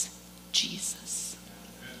 that's Jesus.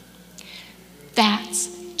 That's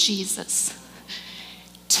Jesus.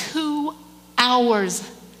 2 hours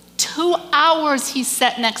he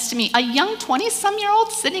sat next to me. A young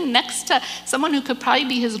 20-some-year-old sitting next to someone who could probably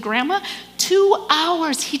be his grandma. 2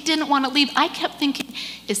 hours he didn't want to leave. I kept thinking,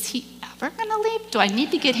 is he ever going to leave? Do I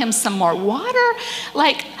need to get him some more water?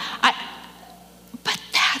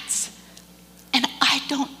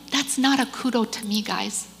 That's not a kudo to me,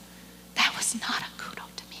 guys. That was not a kudo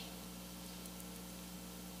to me.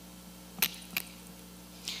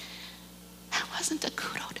 That wasn't a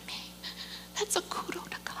kudo to me. That's a kudo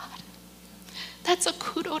to God. That's a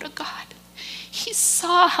kudo to God. He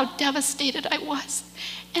saw how devastated I was.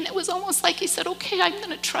 And it was almost like he said, okay, I'm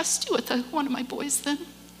going to trust you with one of my boys then.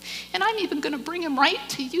 And I'm even going to bring him right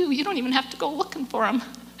to you. You don't even have to go looking for him.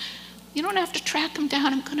 You don't have to track him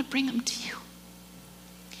down. I'm going to bring him to you.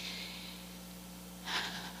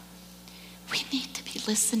 We need to be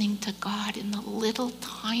listening to God in the little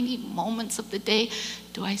tiny moments of the day.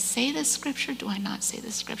 Do I say this scripture? Do I not say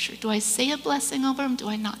this scripture? Do I say a blessing over him? Do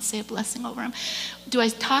I not say a blessing over him? Do I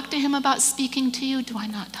talk to him about speaking to you? Do I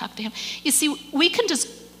not talk to him? You see, we can just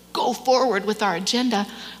go forward with our agenda,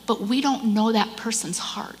 but we don't know that person's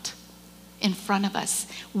heart in front of us.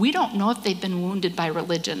 We don't know if they've been wounded by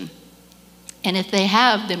religion. And if they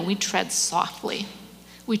have, then we tread softly.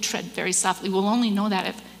 We tread very softly. We'll only know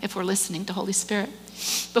that if we're listening to Holy Spirit.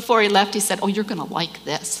 Before he left, he said, oh, you're going to like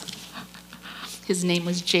this. His name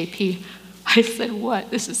was JP. I said, what?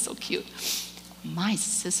 This is so cute. My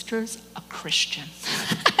sister's a Christian.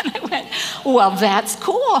 And I went, well, that's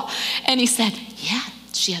cool. And he said, yeah,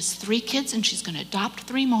 she has 3 kids and she's going to adopt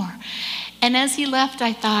 3 more. And as he left,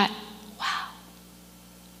 I thought, wow.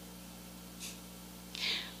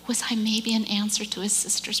 Was I maybe an answer to his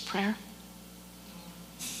sister's prayer?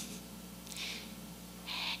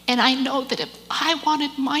 And I know that if I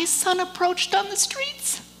wanted my son approached on the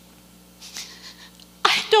streets,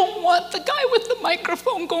 I don't want the guy with the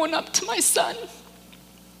microphone going up to my son.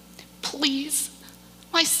 Please,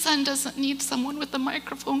 my son doesn't need someone with a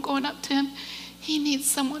microphone going up to him. He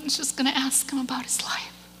needs someone who's just going to ask him about his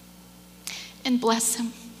life and bless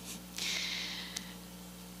him.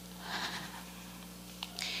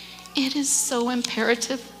 It is so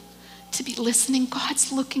imperative to be listening.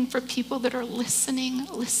 God's looking for people that are listening,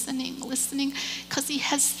 because he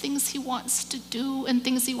has things he wants to do and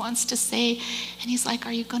things he wants to say. And he's like,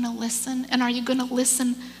 are you going to listen? And are you going to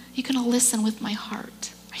listen? Are you going to listen with my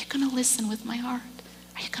heart? Are you going to listen with my heart?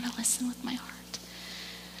 Are you going to listen with my heart?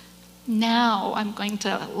 Now I'm going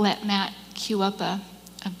to let Matt cue up a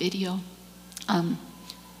video. And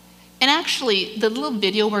actually, the little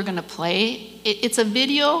video we're going to play, it's a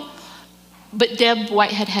video, but Deb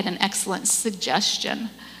Whitehead had an excellent suggestion.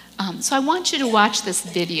 So I want you to watch this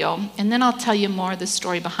video, and then I'll tell you more of the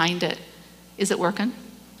story behind it. Is it working?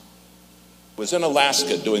 Was in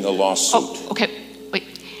Alaska doing a lawsuit. Oh, okay.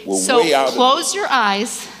 Wait. We're So way out close your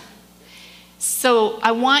eyes. So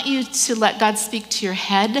I want you to let God speak to your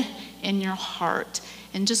head and your heart.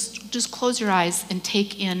 And just close your eyes and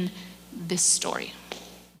take in this story.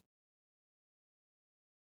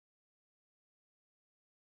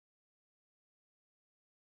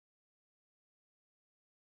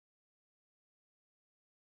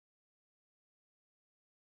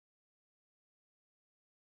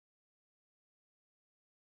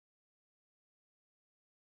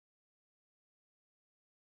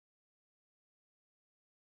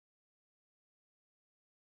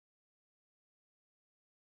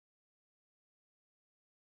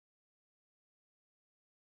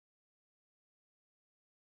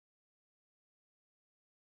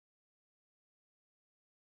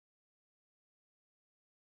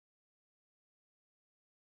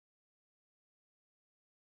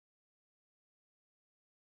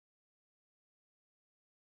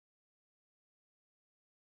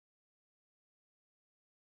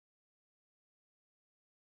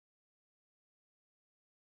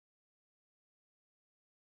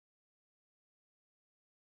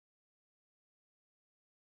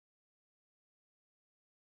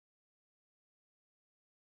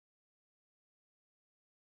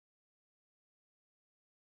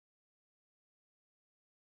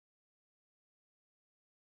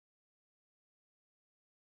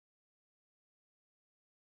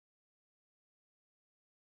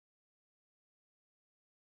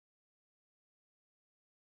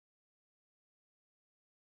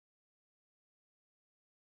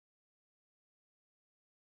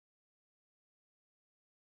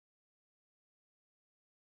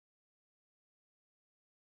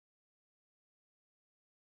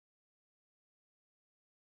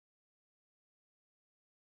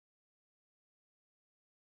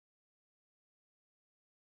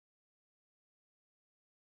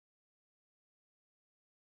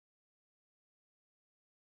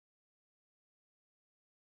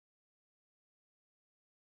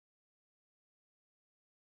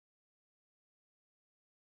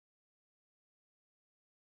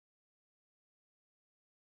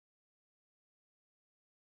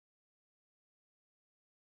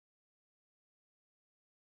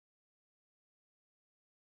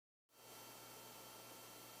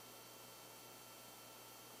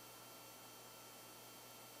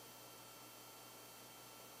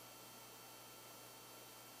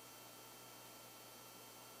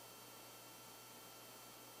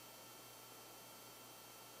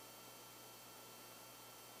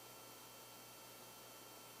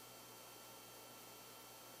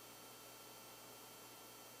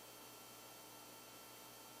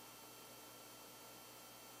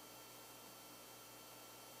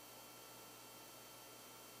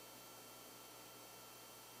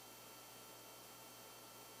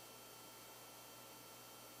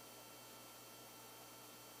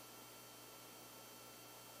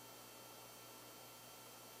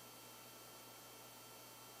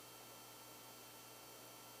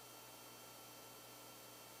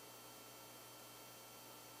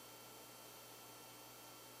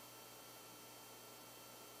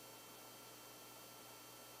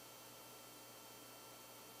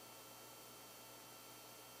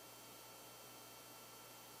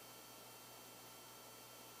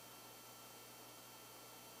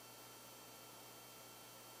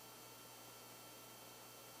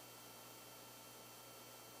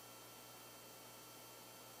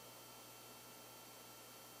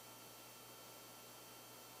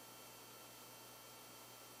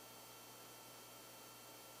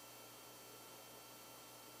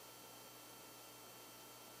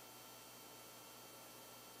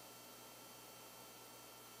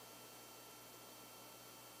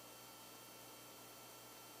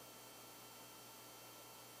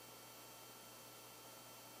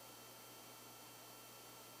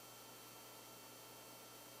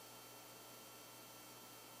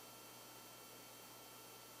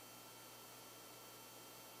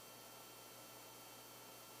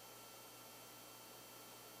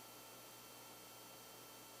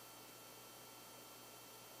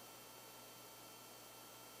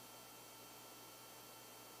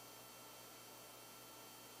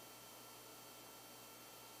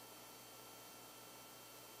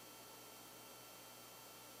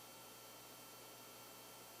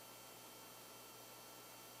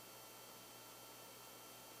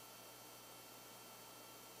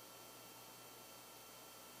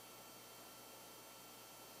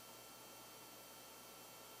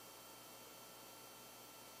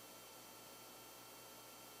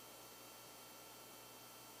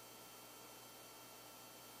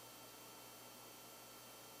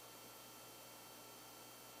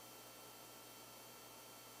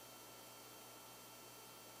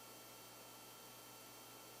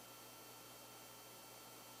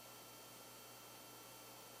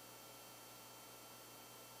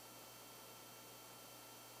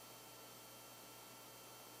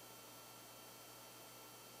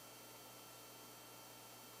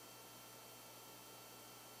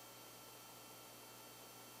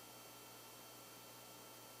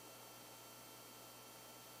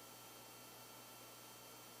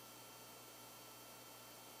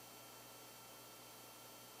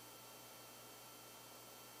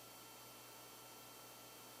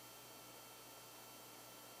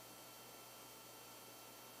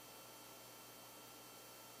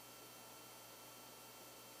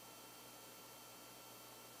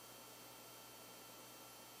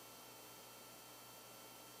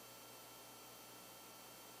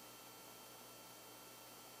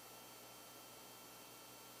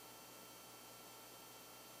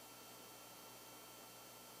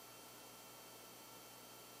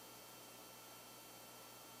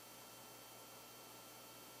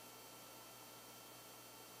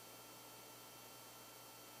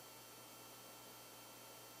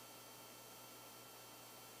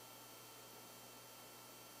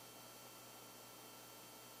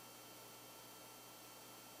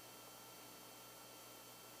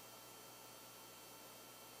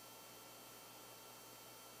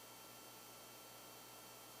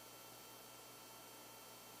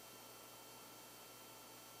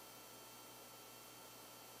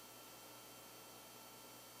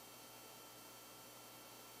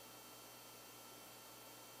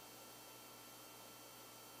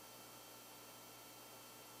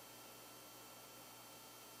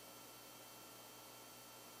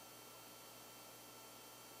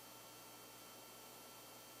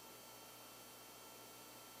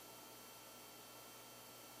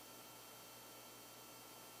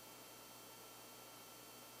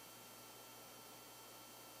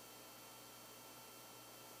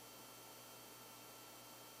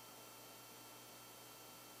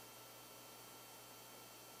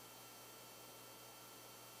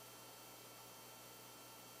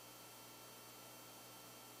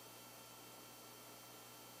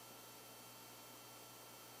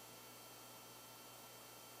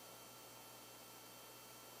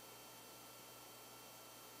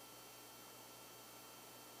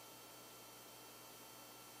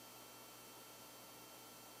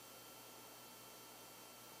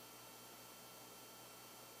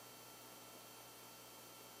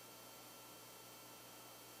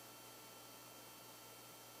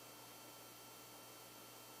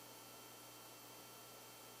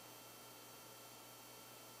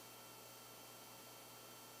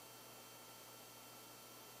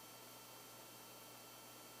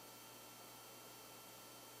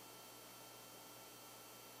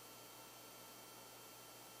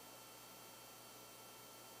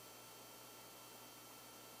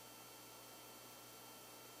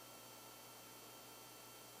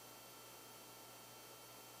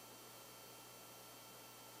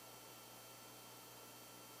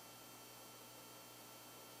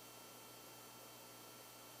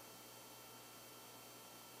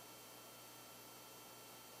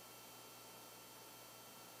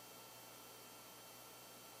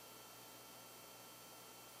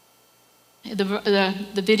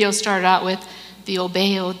 The video started out with the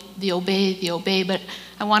obey, the obey, the obey, but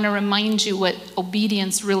I want to remind you what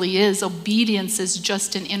obedience really is. Obedience is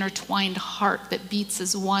just an intertwined heart that beats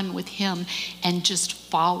as one with him and just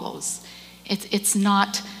follows. It's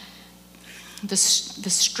not the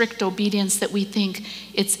strict obedience that we think.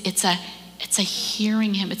 It's a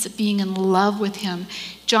hearing him. It's a being in love with him.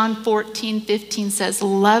 John 14:15 says,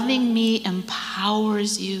 loving me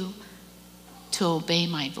empowers you to obey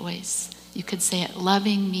my voice. You could say it,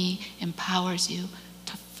 loving me empowers you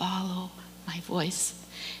to follow my voice.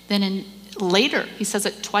 Then later, he says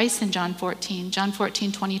it twice in John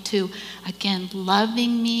 14:22. Again,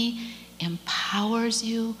 loving me empowers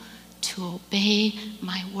you to obey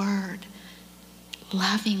my word.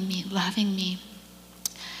 Loving me, loving me.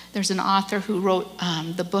 There's an author who wrote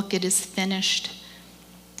the book, It Is Finished.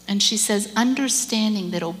 And she says,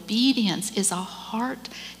 understanding that obedience is a heart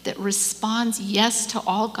that responds yes to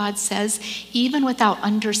all God says, even without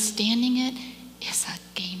understanding it, is a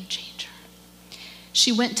game changer.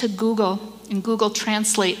 She went to Google, in Google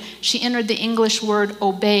Translate, she entered the English word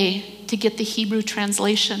obey to get the Hebrew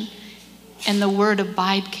translation, and the word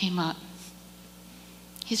abide came up.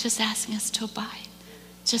 He's just asking us to abide.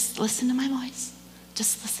 Just listen to my voice.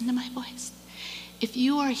 Just listen to my voice. If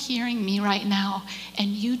you are hearing me right now and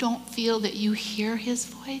you don't feel that you hear his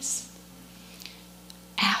voice,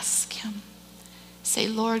 ask him. Say,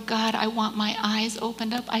 Lord God, I want my eyes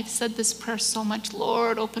opened up. I've said this prayer so much.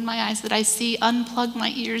 Lord, open my eyes that I see. Unplug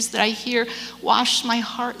my ears that I hear. Wash my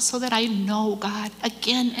heart so that I know, God.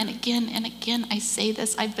 Again and again and again I say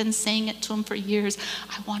this. I've been saying it to him for years.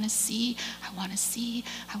 I want to see. I want to see.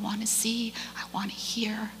 I want to see. I want to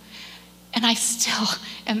hear. And I still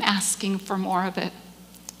am asking for more of it.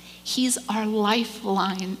 He's our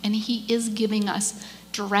lifeline, and he is giving us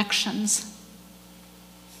directions.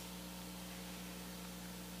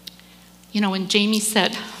 You know, when Jamie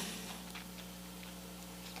said,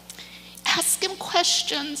 ask him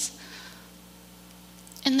questions,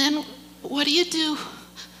 and then what do you do?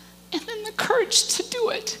 And then the courage to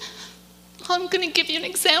do it. Well, I'm going to give you an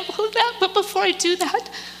example of that, but before I do that,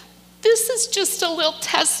 this is just a little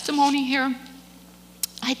testimony here.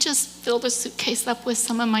 I just filled a suitcase up with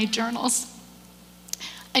some of my journals.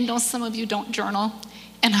 I know some of you don't journal,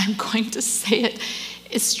 and I'm going to say it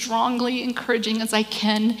as strongly encouraging as I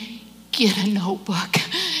can. Get a notebook.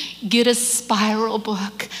 Get a spiral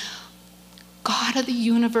book. God of the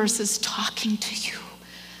universe is talking to you.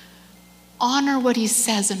 Honor what he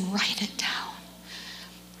says and write it down.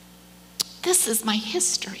 This is my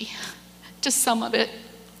history, just some of it.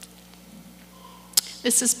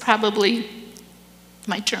 This is probably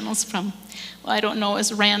my journals from, well, I don't know,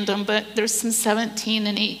 it's random, but there's some 17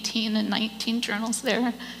 and 18 and 19 journals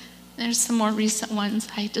there. There's some more recent ones.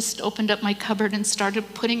 I just opened up my cupboard and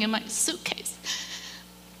started putting in my suitcase.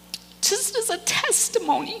 Just as a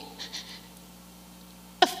testimony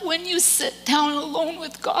of when you sit down alone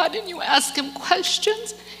with God and you ask him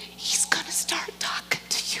questions, he's going to start talking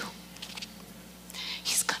to you.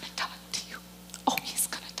 He's going to talk to you. Oh, he's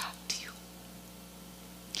going to talk to you.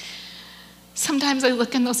 Sometimes I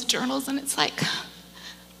look in those journals and it's like,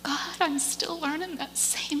 God, I'm still learning that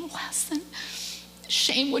same lesson.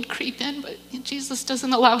 Shame would creep in, but Jesus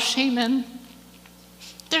doesn't allow shame in.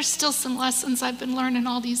 There's still some lessons I've been learning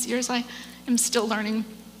all these years. I am still learning.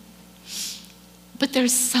 But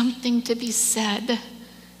there's something to be said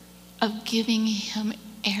of giving him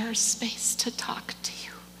airspace to talk to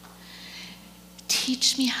you.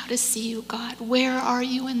 Teach me how to see you, God. Where are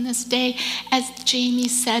you in this day? As Jamie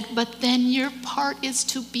said, but then your part is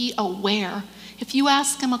to be aware. If you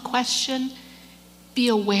ask him a question, be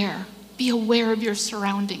aware. Be aware of your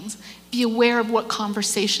surroundings. Be aware of what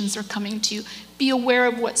conversations are coming to you. Be aware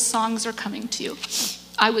of what songs are coming to you.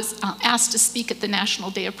 I was asked to speak at the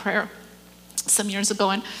National Day of Prayer some years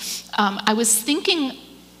ago, and I was thinking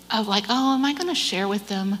of like, oh, am I going to share with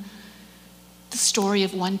them the story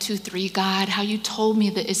of 1, 2, 3, God, how you told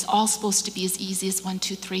me that it's all supposed to be as easy as 1,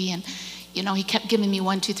 2, 3, and you know, he kept giving me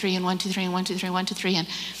 1, 2, 3, and 1, 2, 3, and 1, 2, 3, 1, 2, 3, and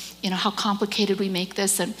you know, how complicated we make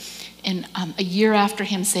this, and a year after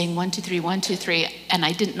him saying 1, 2, 3, 1, 2, 3, and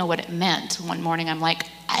I didn't know what it meant. One morning I'm like,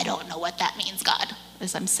 I don't know what that means, God,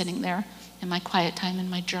 as I'm sitting there in my quiet time in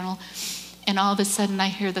my journal. And all of a sudden I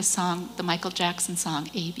hear the song, the Michael Jackson song,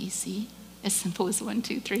 ABC, as simple as 1,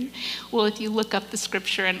 2, 3. Well, if you look up the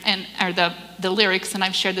scripture or the lyrics, and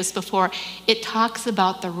I've shared this before, it talks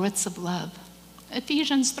about the roots of love.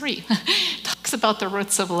 Ephesians 3 talks about the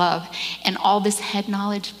roots of love. And all this head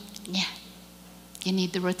knowledge, yeah, you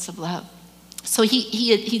need the roots of love. So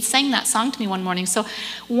he sang that song to me one morning. So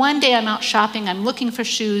one day I'm out shopping, I'm looking for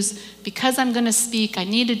shoes. Because I'm going to speak, I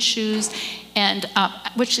needed shoes, and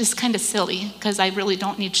which is kind of silly, because I really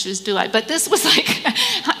don't need shoes, do I? But this was like,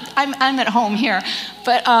 I'm at home here.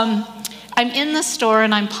 But I'm in the store,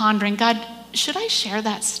 and I'm pondering, God, should I share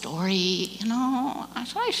that story? Should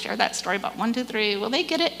I share that story about 1, 2, 3? Will they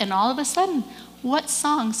get it? And all of a sudden, what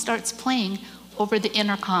song starts playing over the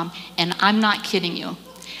intercom? And I'm not kidding you.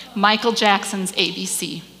 Michael Jackson's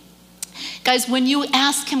ABC. Guys, when you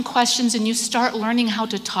ask him questions and you start learning how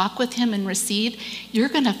to talk with him and receive, you're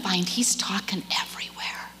going to find he's talking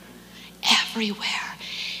everywhere. Everywhere.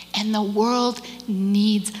 And the world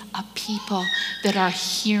needs a people that are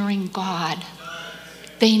hearing God.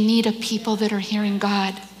 They need a people that are hearing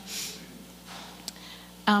God.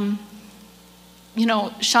 Sean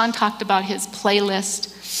talked about his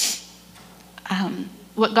playlist.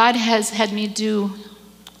 What God has had me do,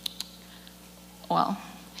 well,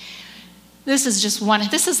 this is just one.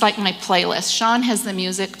 This is like my playlist. Sean has the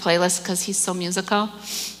music playlist because he's so musical.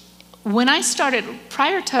 When I started,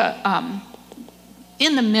 prior to,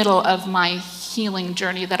 in the middle of my healing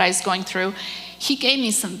journey that I was going through, he gave me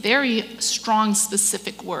some very strong,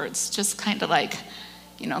 specific words. Just kind of like,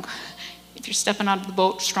 if you're stepping out of the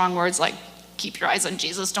boat, strong words like, keep your eyes on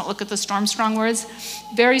Jesus, don't look at the storm, strong words.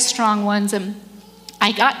 Very strong ones. And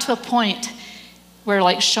I got to a point where,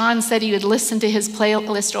 like Sean said, he would listen to his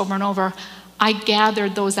playlist over and over. I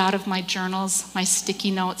gathered those out of my journals, my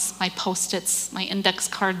sticky notes, my Post-its, my index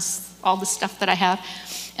cards, all the stuff that I have,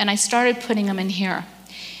 and I started putting them in here.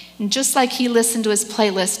 And just like he listened to his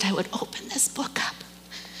playlist, I would open this book up,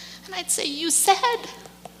 and I'd say, you said,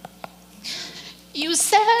 I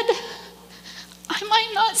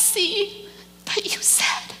might not see, but you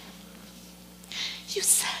said,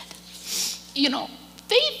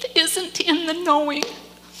 faith isn't in the knowing.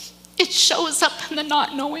 It shows up in the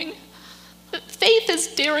not knowing. But faith is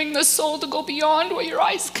daring the soul to go beyond what your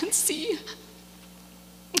eyes can see.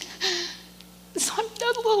 So I'm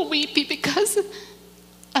a little weepy because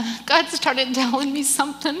God started telling me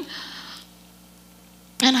something.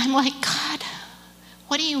 And I'm like, God,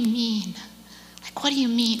 what do you mean? Like, what do you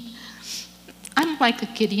mean? I'm like a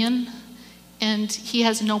Gideon. And he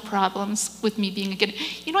has no problems with me being a Gideon.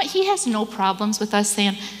 You know what? He has no problems with us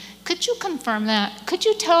saying, could you confirm that? Could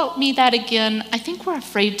you tell me that again? I think we're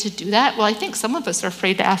afraid to do that. Well, I think some of us are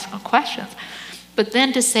afraid to ask questions. But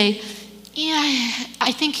then to say, yeah,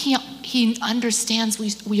 I think he understands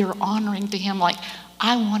we are honoring to him. Like,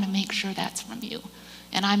 I want to make sure that's from you.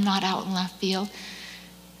 And I'm not out in left field.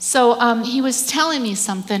 So he was telling me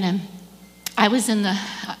something, and I was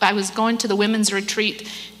going to the women's retreat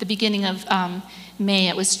the beginning of May.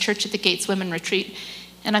 It was Church at the Gates Women Retreat.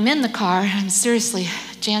 And I'm in the car, and seriously,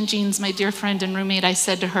 Jan Jeans, my dear friend and roommate, I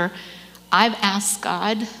said to her, I've asked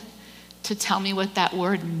God to tell me what that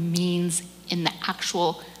word means in the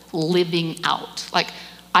actual living out. Like,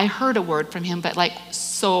 I heard a word from him, but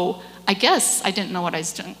so I guess I didn't know what I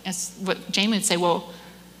was doing. It's what Jamie would say, well,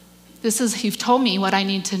 you've told me what I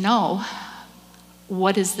need to know.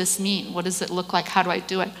 What does this mean? What does it look like? How do I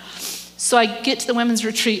do it? So I get to the women's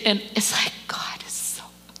retreat, and it's like, God is so,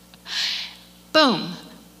 boom,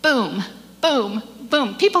 boom, boom,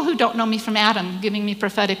 boom. People who don't know me from Adam giving me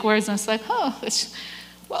prophetic words, and it's like,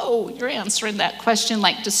 whoa, you're answering that question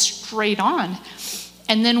like just straight on.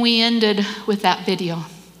 And then we ended with that video,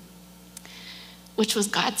 which was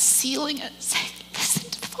God sealing it, saying, listen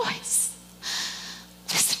to the voice.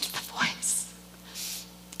 Listen to the voice.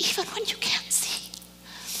 Even when you can't see.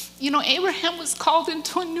 Abraham was called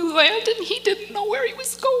into a new land, and he didn't know where he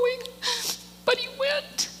was going, but he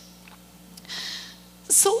went.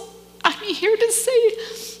 So I'm here to say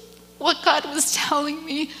what God was telling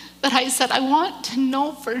me, that I said, I want to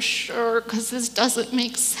know for sure, because this doesn't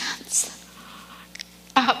make sense.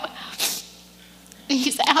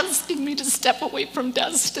 He's asking me to step away from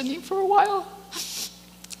destiny for a while.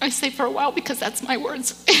 I say for a while because that's my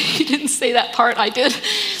words. He didn't say that part, I did.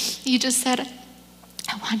 He just said,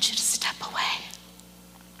 I want you to step away.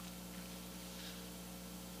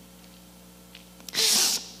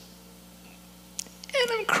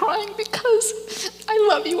 And I'm crying because I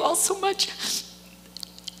love you all so much.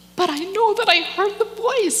 But I know that I heard the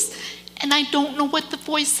voice. And I don't know what the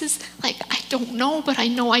voice is. I don't know, but I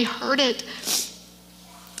know I heard it.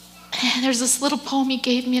 And there's this little poem he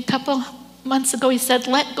gave me a couple months ago. He said,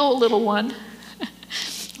 let go, little one.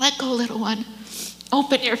 Let go, little one.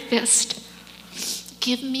 Open your fist.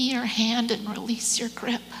 Give me your hand and release your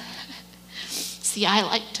grip. See, I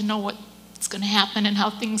like to know what's going to happen and how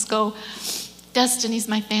things go. Destiny's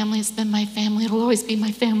my family. It's been my family. It'll always be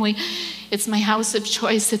my family. It's my house of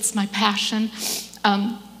choice. It's my passion.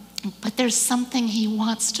 But there's something he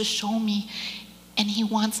wants to show me, and he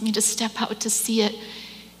wants me to step out to see it.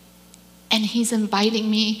 And he's inviting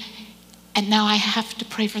me, and now I have to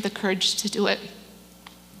pray for the courage to do it.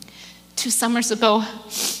 2 summers ago,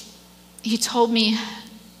 he told me,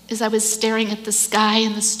 as I was staring at the sky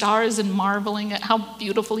and the stars and marveling at how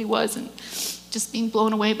beautiful he was and just being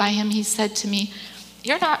blown away by him, he said to me,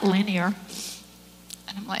 "You're not linear."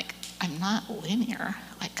 And I'm like, "I'm not linear?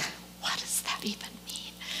 Like, what does that even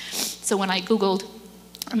mean?" So when I Googled,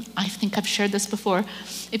 I think I've shared this before,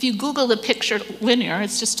 if you Google the picture linear,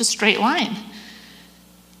 it's just a straight line.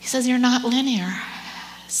 He says, "You're not linear."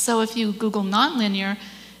 So if you Google nonlinear,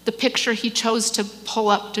 the picture he chose to pull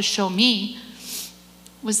up to show me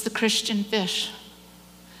was the Christian fish.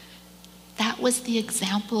 That was the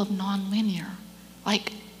example of nonlinear,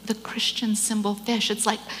 like the Christian symbol fish. It's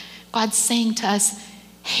like God's saying to us,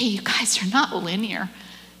 hey, you guys are not linear.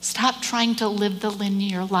 Stop trying to live the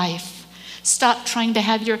linear life. Stop trying to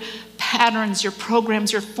have your patterns, your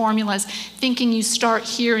programs, your formulas, thinking you start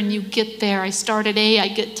here and you get there. I start at A, I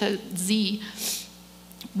get to Z.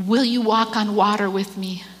 Will you walk on water with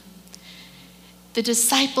me? The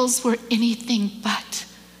disciples were anything but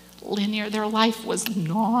linear. Their life was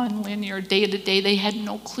non-linear. Day to day, they had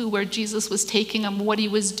no clue where Jesus was taking them, what he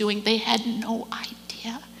was doing. They had no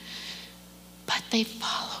idea. But they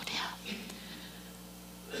followed him.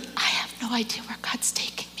 I have no idea where God's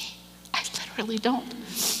taking me. I literally don't.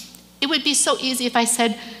 It would be so easy if I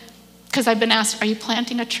said, because I've been asked, are you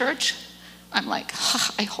planting a church? I'm like,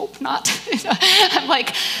 I hope not. I'm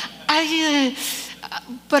like,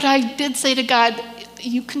 but I did say to God,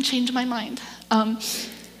 you can change my mind.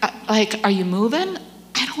 Like, are you moving?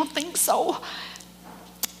 I don't think so.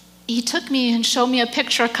 He took me and showed me a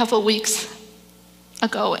picture a couple weeks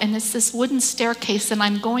ago, and it's this wooden staircase, and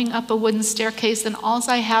I'm going up a wooden staircase, and all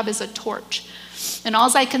I have is a torch. And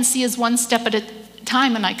all I can see is one step at a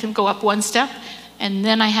time, and I can go up one step, and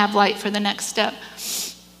then I have light for the next step.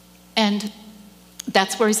 And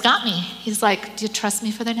that's where he's got me. He's like, do you trust me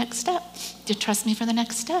for the next step? Do you trust me for the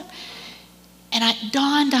next step? And it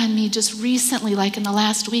dawned on me just recently, like in the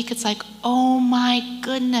last week, it's like, oh my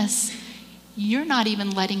goodness, you're not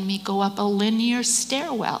even letting me go up a linear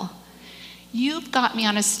stairwell. You've got me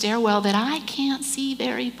on a stairwell that I can't see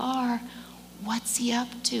very far. What's he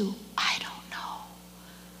up to? I don't know.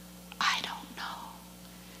 I don't know.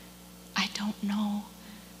 I don't know.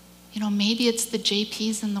 You know, maybe it's the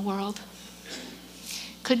JPs in the world.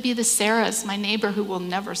 Could be the Sarahs, my neighbor, who will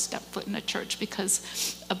never step foot in a church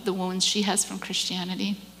because of the wounds she has from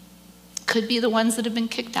Christianity. Could be the ones that have been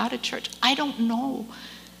kicked out of church. I don't know.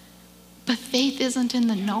 But faith isn't in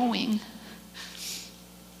the knowing.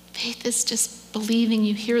 Faith is just believing.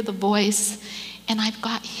 You hear the voice, and I've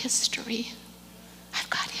got history. I've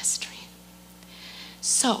got history.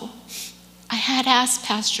 So I had asked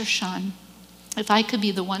Pastor Sean if I could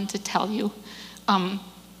be the one to tell you,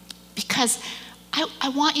 because I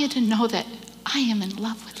want you to know that I am in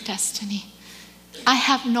love with Destiny. I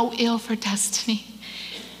have no ill for Destiny.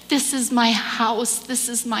 This is my house. This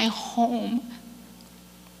is my home.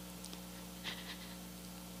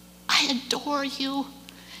 I adore you.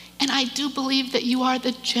 And I do believe that you are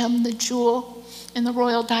the gem, the jewel in the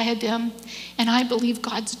royal diadem. And I believe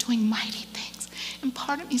God's doing mighty things. And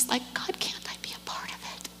part of me is like, God, can't I be a part of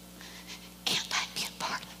it? Can't I be a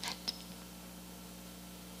part of it?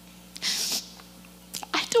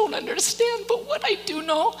 I don't understand, but what I do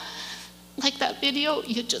know, like that video,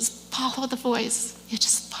 you just follow the voice. You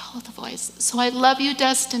just follow the voice. So I love you,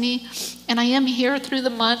 Destiny, and I am here through the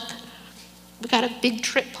month. We got a big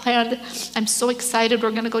trip planned. I'm so excited.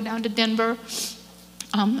 We're going to go down to Denver.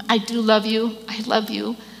 I do love you. I love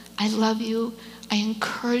you. I love you. I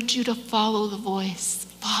encourage you to follow the voice.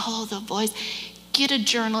 Follow the voice. Get a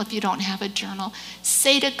journal if you don't have a journal.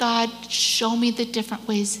 Say to God, show me the different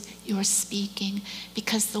ways you're speaking,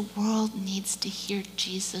 because the world needs to hear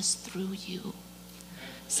Jesus through you.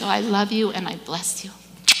 So I love you and I bless you.